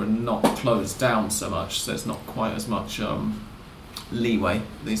playmaker and not close down so much, so there's not quite as much leeway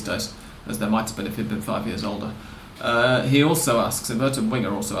these days as there might have been if he'd been 5 years older. He also asks, Everton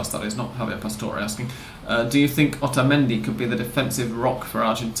Winger also asked that, it's not Javier Pastore asking, do you think Otamendi could be the defensive rock for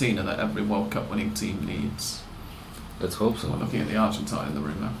Argentina that every World Cup winning team needs? Let's hope so. We're looking at the Argentine in the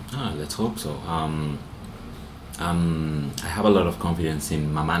room now. Let's hope so. I have a lot of confidence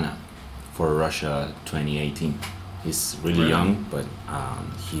in Mamana for Russia 2018. He's really young, but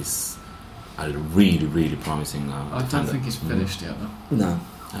he's a really promising I don't think he's finished yet, though. No.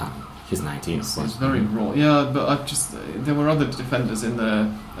 He's 19, of course. He's very raw. Yeah, but there were other defenders in the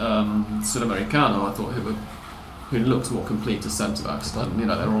Sudamericano, I thought, who looked more complete as centre-backs. You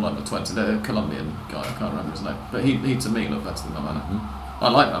know, they're all under 20. They're a Colombian guy, I can't remember his name. But he to me, looked better than Mamana. I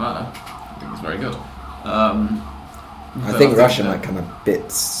like Mamana. I think he's very good. I think Russia might come a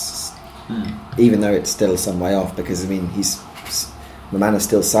bit... even though it's still some way off, because, I mean, Mamana's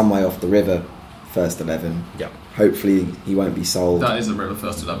still some way off the river, first 11. Yeah. Hopefully he won't be sold. That is a river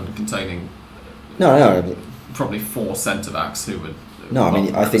first 11 containing probably 4 centre-backs who would... No, I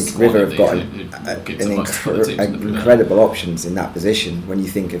mean, I think River have got incredible options in that position. When you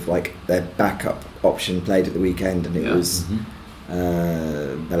think of like their backup option played at the weekend, and it was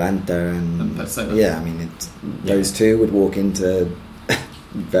Balanta and Pesela. Yeah, I mean, those two would walk into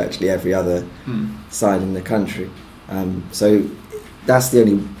virtually every other side in the country. So that's the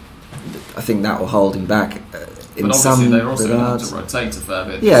only. I think that will hold him back. In but some obviously they're also going regards. to rotate a fair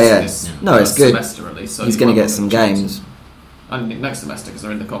bit. No, it's good. At least, so he's going to get some games. And next semester, because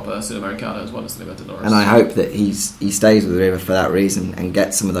they're in the Copa Sudamericana as well as the Libertadores. And I hope that he stays with River for that reason and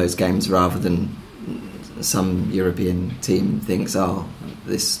gets some of those games rather than some European team thinks,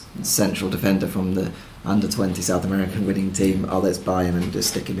 this central defender from the under-20 South American winning team, let's buy him and just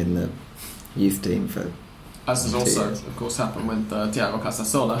stick him in the youth team for... As has also, of course, happened with Thiago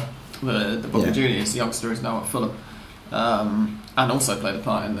Casasola, the Boca Juniors youngster who's now at Fulham. And also played a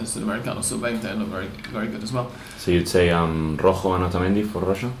part in the Sudamericano Sub-20 and looked very, very good as well. So you'd say Rojo and Otamendi for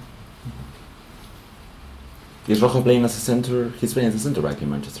Russia? Is Rojo playing as a centre? He's playing as a centre back in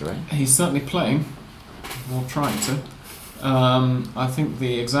Manchester, right? He's certainly playing, or trying to. I think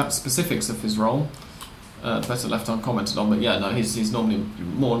the exact specifics of his role better left uncommented on, but he's normally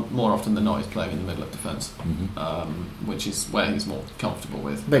more often than not he's playing in the middle of defence, which is where he's more comfortable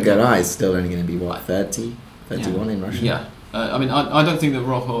with. But Garay is still only going to be 31 in Russia. Yeah. I don't think that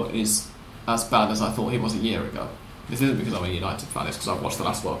Rojo is as bad as I thought he was a year ago. This isn't because I'm a United fan, it's because I've watched the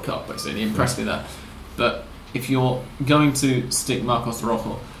last World Cup, basically. He impressed me there. But if you're going to stick Marcos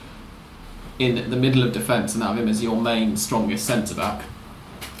Rojo in the middle of defence and have him as your main strongest centre-back,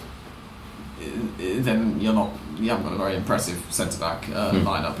 then you haven't got a very impressive centre-back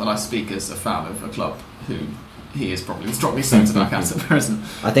lineup. And I speak as a fan of a club who he is probably the strongest centre-back at present.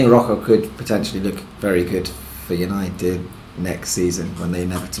 I think Rojo could potentially look very good for United next season when they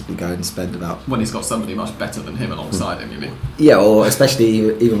inevitably go and spend about... When he's got somebody much better than him alongside him, you mean? Yeah, or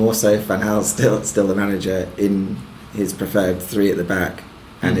especially even more so if Van Gaal's still the manager in his preferred 3 at the back,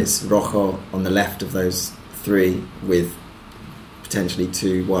 and it's Rojo on the left of those 3 with potentially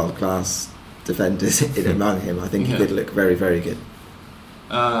 2 world-class defenders in among him. I think he could look very, very good.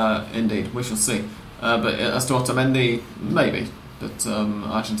 Indeed, we shall see. But as to Otamendi, maybe. But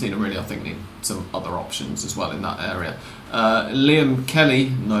Argentina really, I think, need some other options as well in that area. Liam Kelly,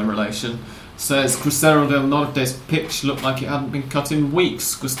 no relation, says Crucero del Norte's pitch looked like it hadn't been cut in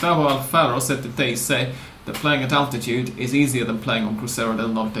weeks. Gustavo Alfaro said that they say that playing at altitude is easier than playing on Crucero del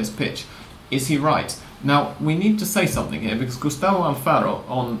Norte's pitch. Is he right? Now, we need to say something here, because Gustavo Alfaro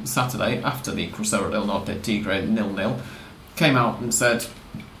on Saturday, after the Crucero del Norte Tigre 0-0, came out and said,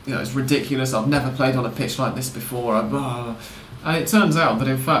 it's ridiculous, I've never played on a pitch like this before, and it turns out that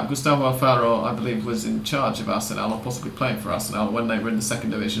in fact Gustavo Alfaro, I believe, was in charge of Arsenal, or possibly playing for Arsenal, when they were in the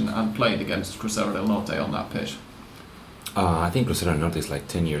second division and played against Crucero del Norte on that pitch. I think Crucero del Norte is like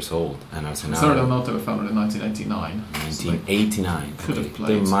 10 years old, and Arsenal... Crucero del Norte were founded in 1989. 1989. So could have played.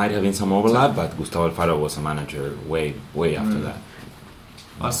 There might have been some overlap, but Gustavo Alfaro was a manager way after that.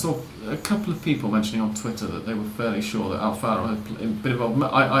 I saw a couple of people mentioning on Twitter that they were fairly sure that Alfaro had been involved.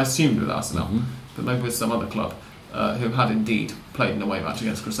 I assumed with Arsenal, but maybe with some other club who had indeed played in a away match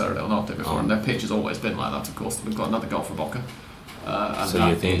against Cruzeiro del Norte before, and their pitch has always been like that. Of course, we've got another goal for Boca. So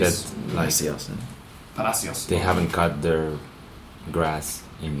you think that Palacios? They haven't cut their grass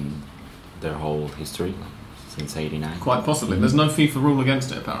in their whole history since '89. Quite possibly. There's no FIFA rule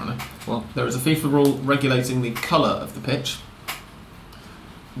against it, apparently. Well, there is a FIFA rule regulating the colour of the pitch,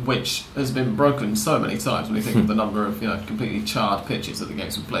 which has been broken so many times when you think of the number of completely charred pitches that the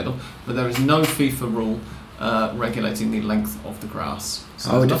games have played on. But there is no FIFA rule regulating the length of the grass.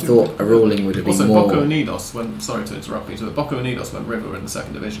 So I would have thought a ruling would have been more. Boca Unidos, sorry to interrupt Peter, but Boca Unidos when River were in the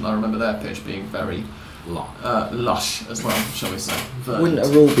second division, I remember their pitch being very lush as well, shall we say. Verdant. Wouldn't a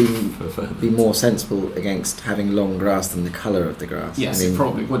rule be more sensible against having long grass than the colour of the grass? Yes, it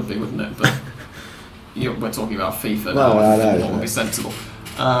probably would be, wouldn't it? But we're talking about FIFA now. I know. What would be sensible?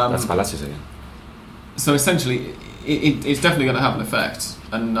 That's Palacios again. So essentially, it's definitely going to have an effect.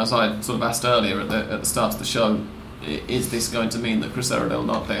 And as I sort of asked earlier at the start of the show, is this going to mean that Cruzeiro del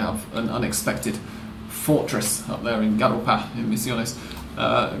Norte have an unexpected fortress up there in Garupa, in Misiones?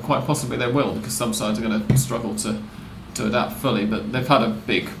 Quite possibly they will, because some sides are going to struggle to adapt fully. But they've had a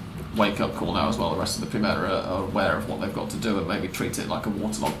big wake-up call now as well. The rest of the Primera are aware of what they've got to do and maybe treat it like a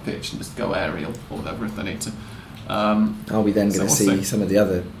waterlogged pitch and just go aerial or whatever if they need to. Are we then going to see some of the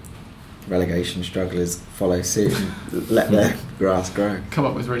other relegation strugglers follow suit and let their grass grow? Come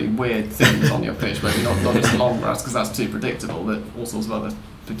up with really weird things on your pitch, maybe not just long grass because that's too predictable, but all sorts of other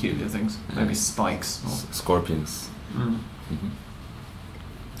peculiar things, maybe spikes or scorpions. Or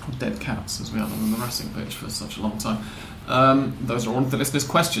dead cats, as we had on the racing pitch for such a long time. Those are all of the listeners'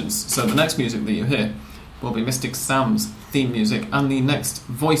 questions. So the next music that you hear will be Mystic Sam's theme music, and the next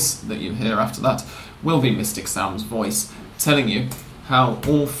voice that you hear after that will be Mystic Sam's voice telling you how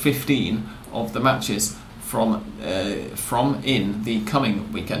all 15 of the matches from in the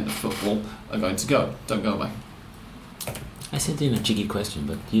coming weekend of football are going to go. Don't go away. I sent in a cheeky question,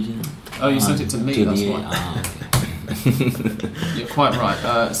 but you didn't. Oh, you sent it to me, that's why. Okay. You're quite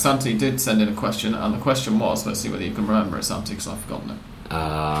right. Santi did send in a question, and the question was, let's see whether you can remember it, Santi, because I've forgotten it.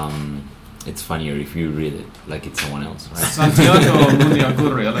 It's funnier if you read it like it's someone else, right? Santiago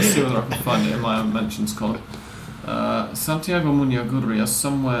Muñagurria, let's see whether I can find it in my own mentions column. Santiago Muñagurria,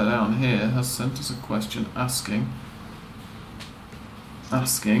 somewhere down here, has sent us a question asking, come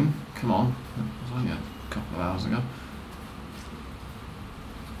on, it was only a couple of hours ago.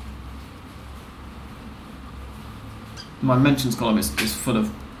 My mentions column is full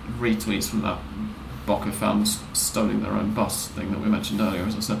of retweets from that Boca fans stoning their own bus thing that we mentioned earlier,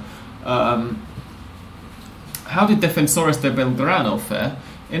 as I said. How did Defensores de Belgrano fare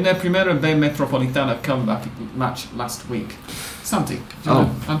in their Primera B Metropolitana comeback match last week? Santi, do you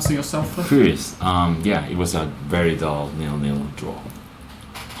want to answer yourself first? Curious. Yeah, it was a very dull 0-0 draw.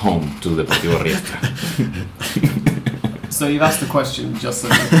 Home to Deportivo Riestra. So you've asked the question just so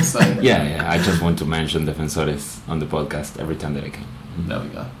you can say it. Yeah, I just want to mention Defensores on the podcast every time that I can. There we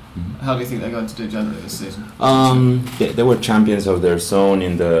go. How do you think they're going to do generally this season? They were champions of their zone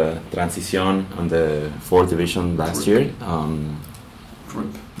in the Transición on the 4th division last year.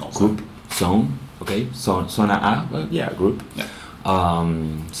 Group, not group, zone. Okay, so Zona A, well, yeah, group. Yeah.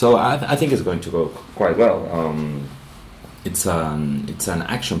 So I think it's going to go quite well. It's an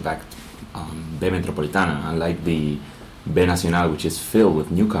action-packed B Metropolitana, unlike the B Nacional, which is filled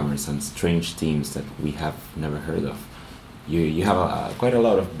with newcomers and strange teams that we have never heard of. You have quite a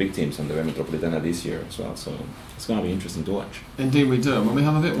lot of big teams on the B Metropolitana this year as well, so it's going to be interesting to watch. Indeed we do. When we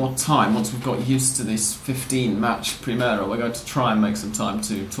have a bit more time, once we've got used to this 15-match Primera, we're going to try and make some time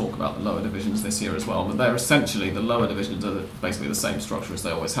to talk about the lower divisions this year as well. But they're essentially, the lower divisions are basically the same structure as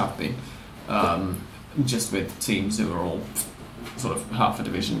they always have been, just with teams who are all sort of half a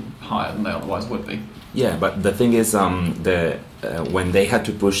division higher than they otherwise would be. Yeah, but the thing is, when they had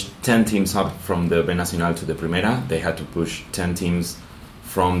to push 10 teams up from the B Nacional to the Primera, they had to push 10 teams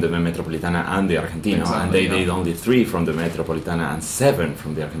from the B Metropolitana and the Argentino, exactly, and they did only 3 from the Metropolitana and 7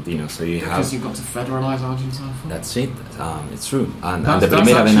 from the Argentino. So because you've got to federalise Argentina. That's it. It's true. And the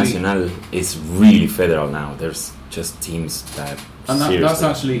Primera B Nacional is really federal now. There's just teams that. And that's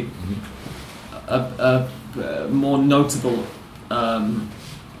actually a more notable.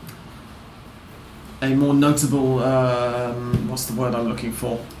 What's the word I'm looking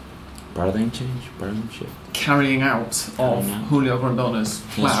for? Paradigm shift. Carrying out of Julio Grondone's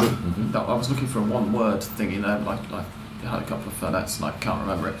plan. Mm-hmm. I was looking for a one-word thing in there, like I had a couple of ferrets and I can't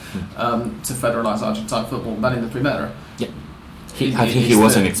remember it. To federalise Argentine football, then in the Primera. Yeah. I think he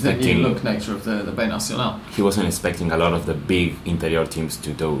wasn't expecting the look nature of the B Nacional. He wasn't expecting a lot of the big interior teams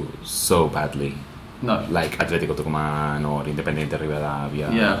to do so badly. No, like Atlético Tucumán or Independiente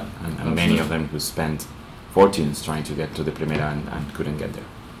Rivadavia, and many of them who spent fortunes trying to get to the Primera and couldn't get there.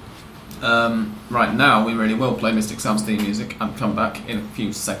 Right now, we really will play Mystic Sam's theme music and come back in a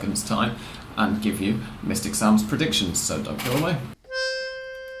few seconds' time and give you Mystic Sam's predictions. So don't go away.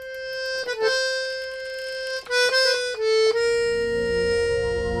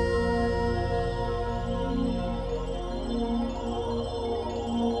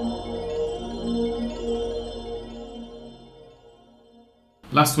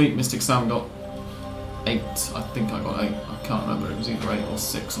 Last week, Mystic Sam got 8. I think I got 8. I can't remember. It was either 8 or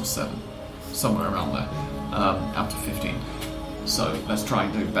 6 or 7, somewhere around there, out of 15. So let's try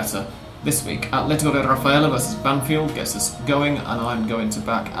and do better this week. Atletico de Rafaela versus Banfield gets us going, and I'm going to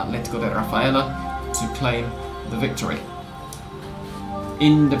back Atletico de Rafaela to claim the victory.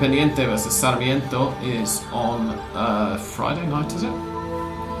 Independiente versus Sarmiento is on Friday night, is it? I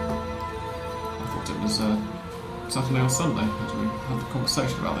thought it was Saturday or Sunday, as we had the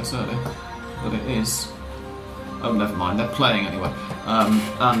conversation about this earlier, but it is. Oh, never mind, they're playing anyway.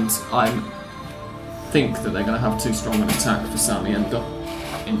 And I think that they're going to have too strong an attack for Sarmiento,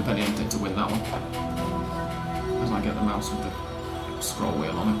 Independiente, to win that one. As I get the mouse with the scroll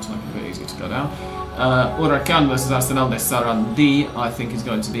wheel on it to make it a bit easier to go down. Huracan versus Arsenal de Sarandí, I think is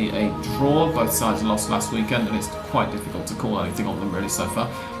going to be a draw. Both sides lost last weekend, and it's quite difficult to call anything on them really so far.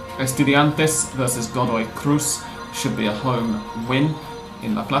 Estudiantes versus Godoy Cruz should be a home win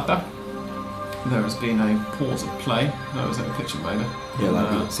in La Plata. There has been a pause of play. No, was it a pitch invader?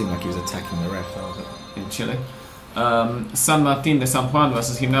 Yeah, it seemed like he was attacking the ref. That was it. In Chile. San Martín de San Juan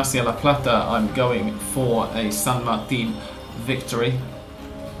versus Gimnasia La Plata. I'm going for a San Martín victory.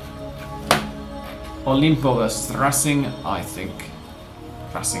 Olimpo versus Racing. I think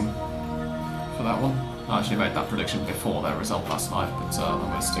Racing for that one. I actually made that prediction before their result last night, but I'm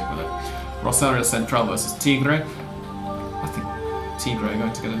going to stick with it. Rosario Central versus Tigre. I think Tigre are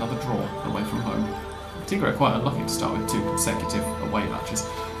going to get another draw away from home. Tigre are quite unlucky to start with 2 consecutive away matches.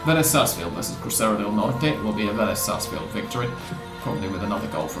 Vélez Sarsfield versus Crucero del Norte will be a Vélez Sarsfield victory, probably with another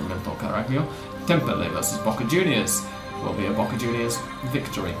goal from Milton Caraglio. Temperley versus Boca Juniors will be a Boca Juniors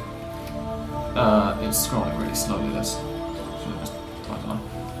victory. It's scrolling really slowly, this. Should have just typed it on.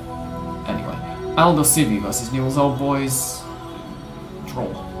 Anyway. Aldo Civi versus Newell's Old Boys.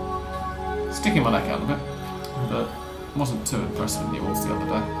 Draw. Sticking my neck out a bit, but wasn't too impressed with Newell's the other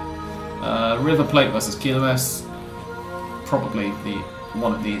day. River Plate versus Quilmes. Probably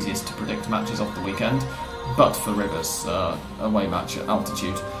one of the easiest to predict matches of the weekend, but for River's away match at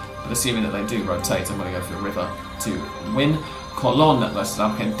altitude. But assuming that they do rotate, I'm going to go for River to win. Colón versus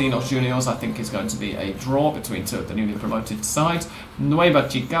Argentinos Juniors, I think is going to be a draw between two of the newly promoted sides. Nueva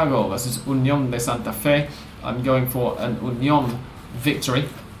Chicago versus Unión de Santa Fe, I'm going for an Unión victory.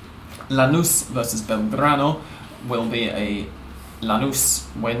 Lanús versus Belgrano will be a Lanús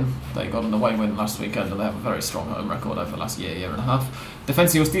win. They got an away win last weekend and they have a very strong home record over the last year and a half.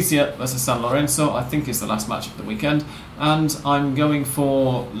 Defensa y Justicia versus San Lorenzo, I think is the last match of the weekend, and I'm going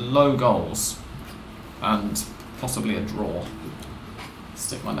for low goals and possibly a draw.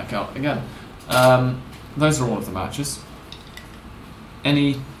 Stick my neck out again. Those are all of the matches.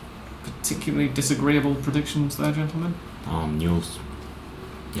 Any particularly disagreeable predictions there, gentlemen? News.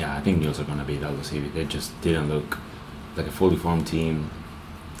 Yeah, I think News are going to beat Aldo Civi. They just didn't look like a fully formed team.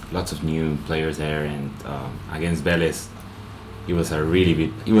 Lots of new players there, and against Vélez, it was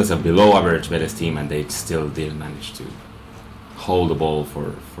a below average Vélez team, and they still didn't manage to hold the ball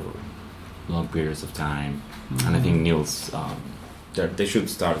for long periods of time. Mm-hmm. And I think News, they should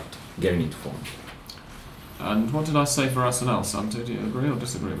start getting into form. And what did I say for Arsenal, Sam? Did you agree or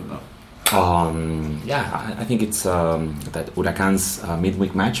disagree with that? Yeah, I think it's that Huracan's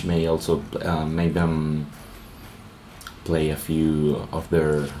midweek match may also make them play a few of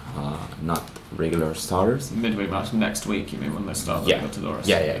their not regular starters. Midweek match next week, you mean, when they start the Libertadores?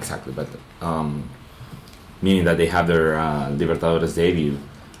 Yeah, exactly. But meaning that they have their Libertadores debut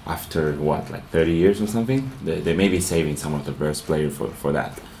after, 30 years or something? They may be saving some of the best players for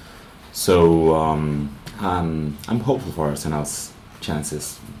that. So I'm hopeful for Arsenal's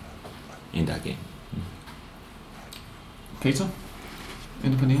chances in that game. Peter?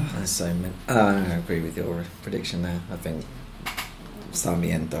 Independiente? I agree with your prediction there. I think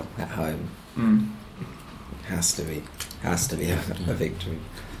Sarmiento at home has to be a victory.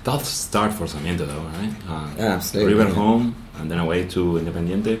 Tough start for Sarmiento though, right? Absolutely. River home and then away to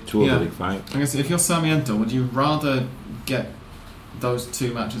Independiente, two of the big five. I guess if you're Sarmiento, would you rather get those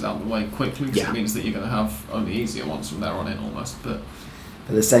two matches out of the way quickly, because Yeah. it means that you're going to have only easier ones from there on in almost. But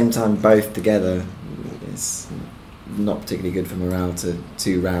at the same time, both together, it's not particularly good for morale to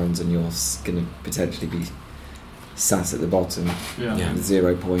 2 rounds and you're going to potentially be sat at the bottom yeah. with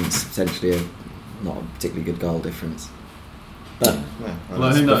 0 points, potentially not a particularly good goal difference. But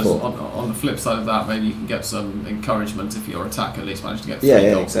Well, who knows? before. On the flip side of that, maybe you can get some encouragement if your attack at least managed to get 3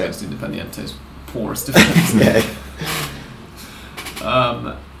 Yeah, goals exactly. against Independiente's poorest defence. Yeah.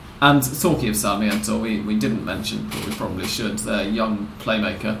 And talking of Sarmiento, we didn't mention, but we probably should, their young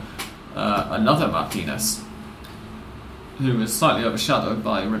playmaker, another Martinez, who was slightly overshadowed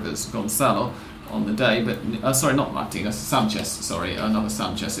by Rivers Gonzalo on the day, but sorry, not Martinez, Sanchez, sorry, another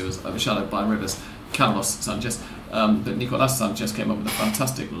Sanchez who was overshadowed by Rivers, Carlos Sanchez. But Nicolas Sanchez came up with a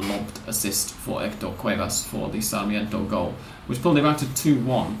fantastic lobbed assist for Hector Cuevas for the Sarmiento goal, which pulled him out to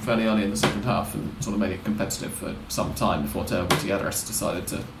 2-1 fairly early in the second half and sort of made it competitive for some time before Teo Gutierrez decided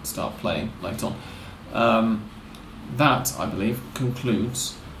to start playing late on. That, I believe,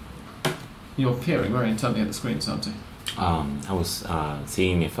 concludes. You're peering very intently at the screen, Santi. I was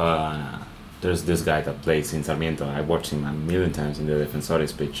seeing if there's this guy that plays in Sarmiento. I watched him a million times in the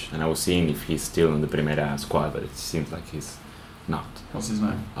Defensores pitch, and I was seeing if he's still in the Primera squad, but it seems like he's not. What's his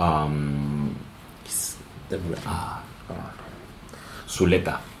name? He's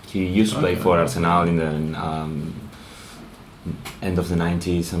Zuleta. He used to play for Arsenal in the end of the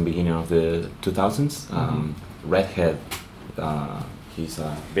 90s and beginning of the 2000s. Redhead. He's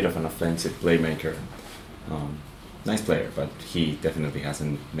a bit of an offensive playmaker. Nice player, but he definitely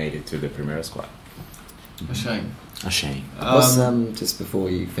hasn't made it to the Primera squad. A shame. A shame. What's, just before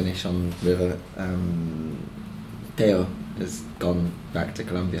you finish on River, Teo has gone back to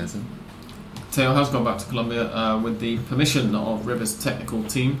Colombia, hasn't he? Teo has gone back to Colombia with the permission of Rivers' technical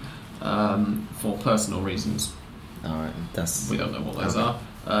team for personal reasons. Alright, We don't know what those are.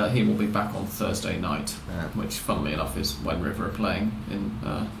 He will be back on Thursday night, which, funnily enough, is when River are playing in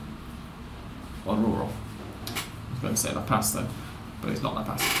Oruro. I was going to say La Paz then, but it's not La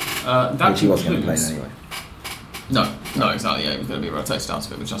Paz. That Which he wasn't going to play concludes- anyway. No, exactly. Yeah, he was going to be rotated out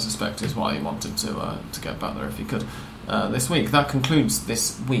of it, which I suspect is why he wanted to get back there if he could this week. That concludes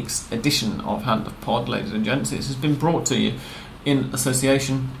this week's edition of Hand of Pod, ladies and gents. This has been brought to you in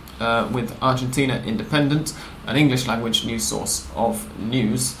association with Argentina Independent, an English language news source of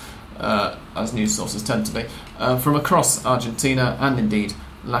news, as news sources tend to be, from across Argentina and indeed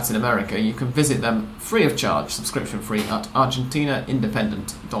Latin America. You can visit them free of charge, subscription free, at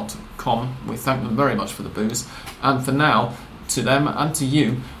argentinaindependent.com. We thank them very much for the booze, and for now, to them and to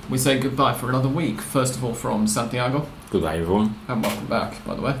you, we say goodbye for another week. First of all, from Santiago, Goodbye, everyone. and welcome back,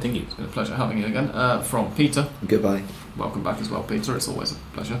 by the way. Thank you. It's been a pleasure having you again. From Peter, Goodbye. welcome back as well, Peter. It's always a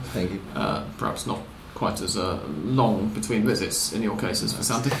pleasure. Thank you. Perhaps not quite as long between visits in your case as for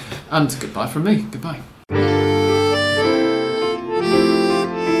Santi. And goodbye from me. Goodbye.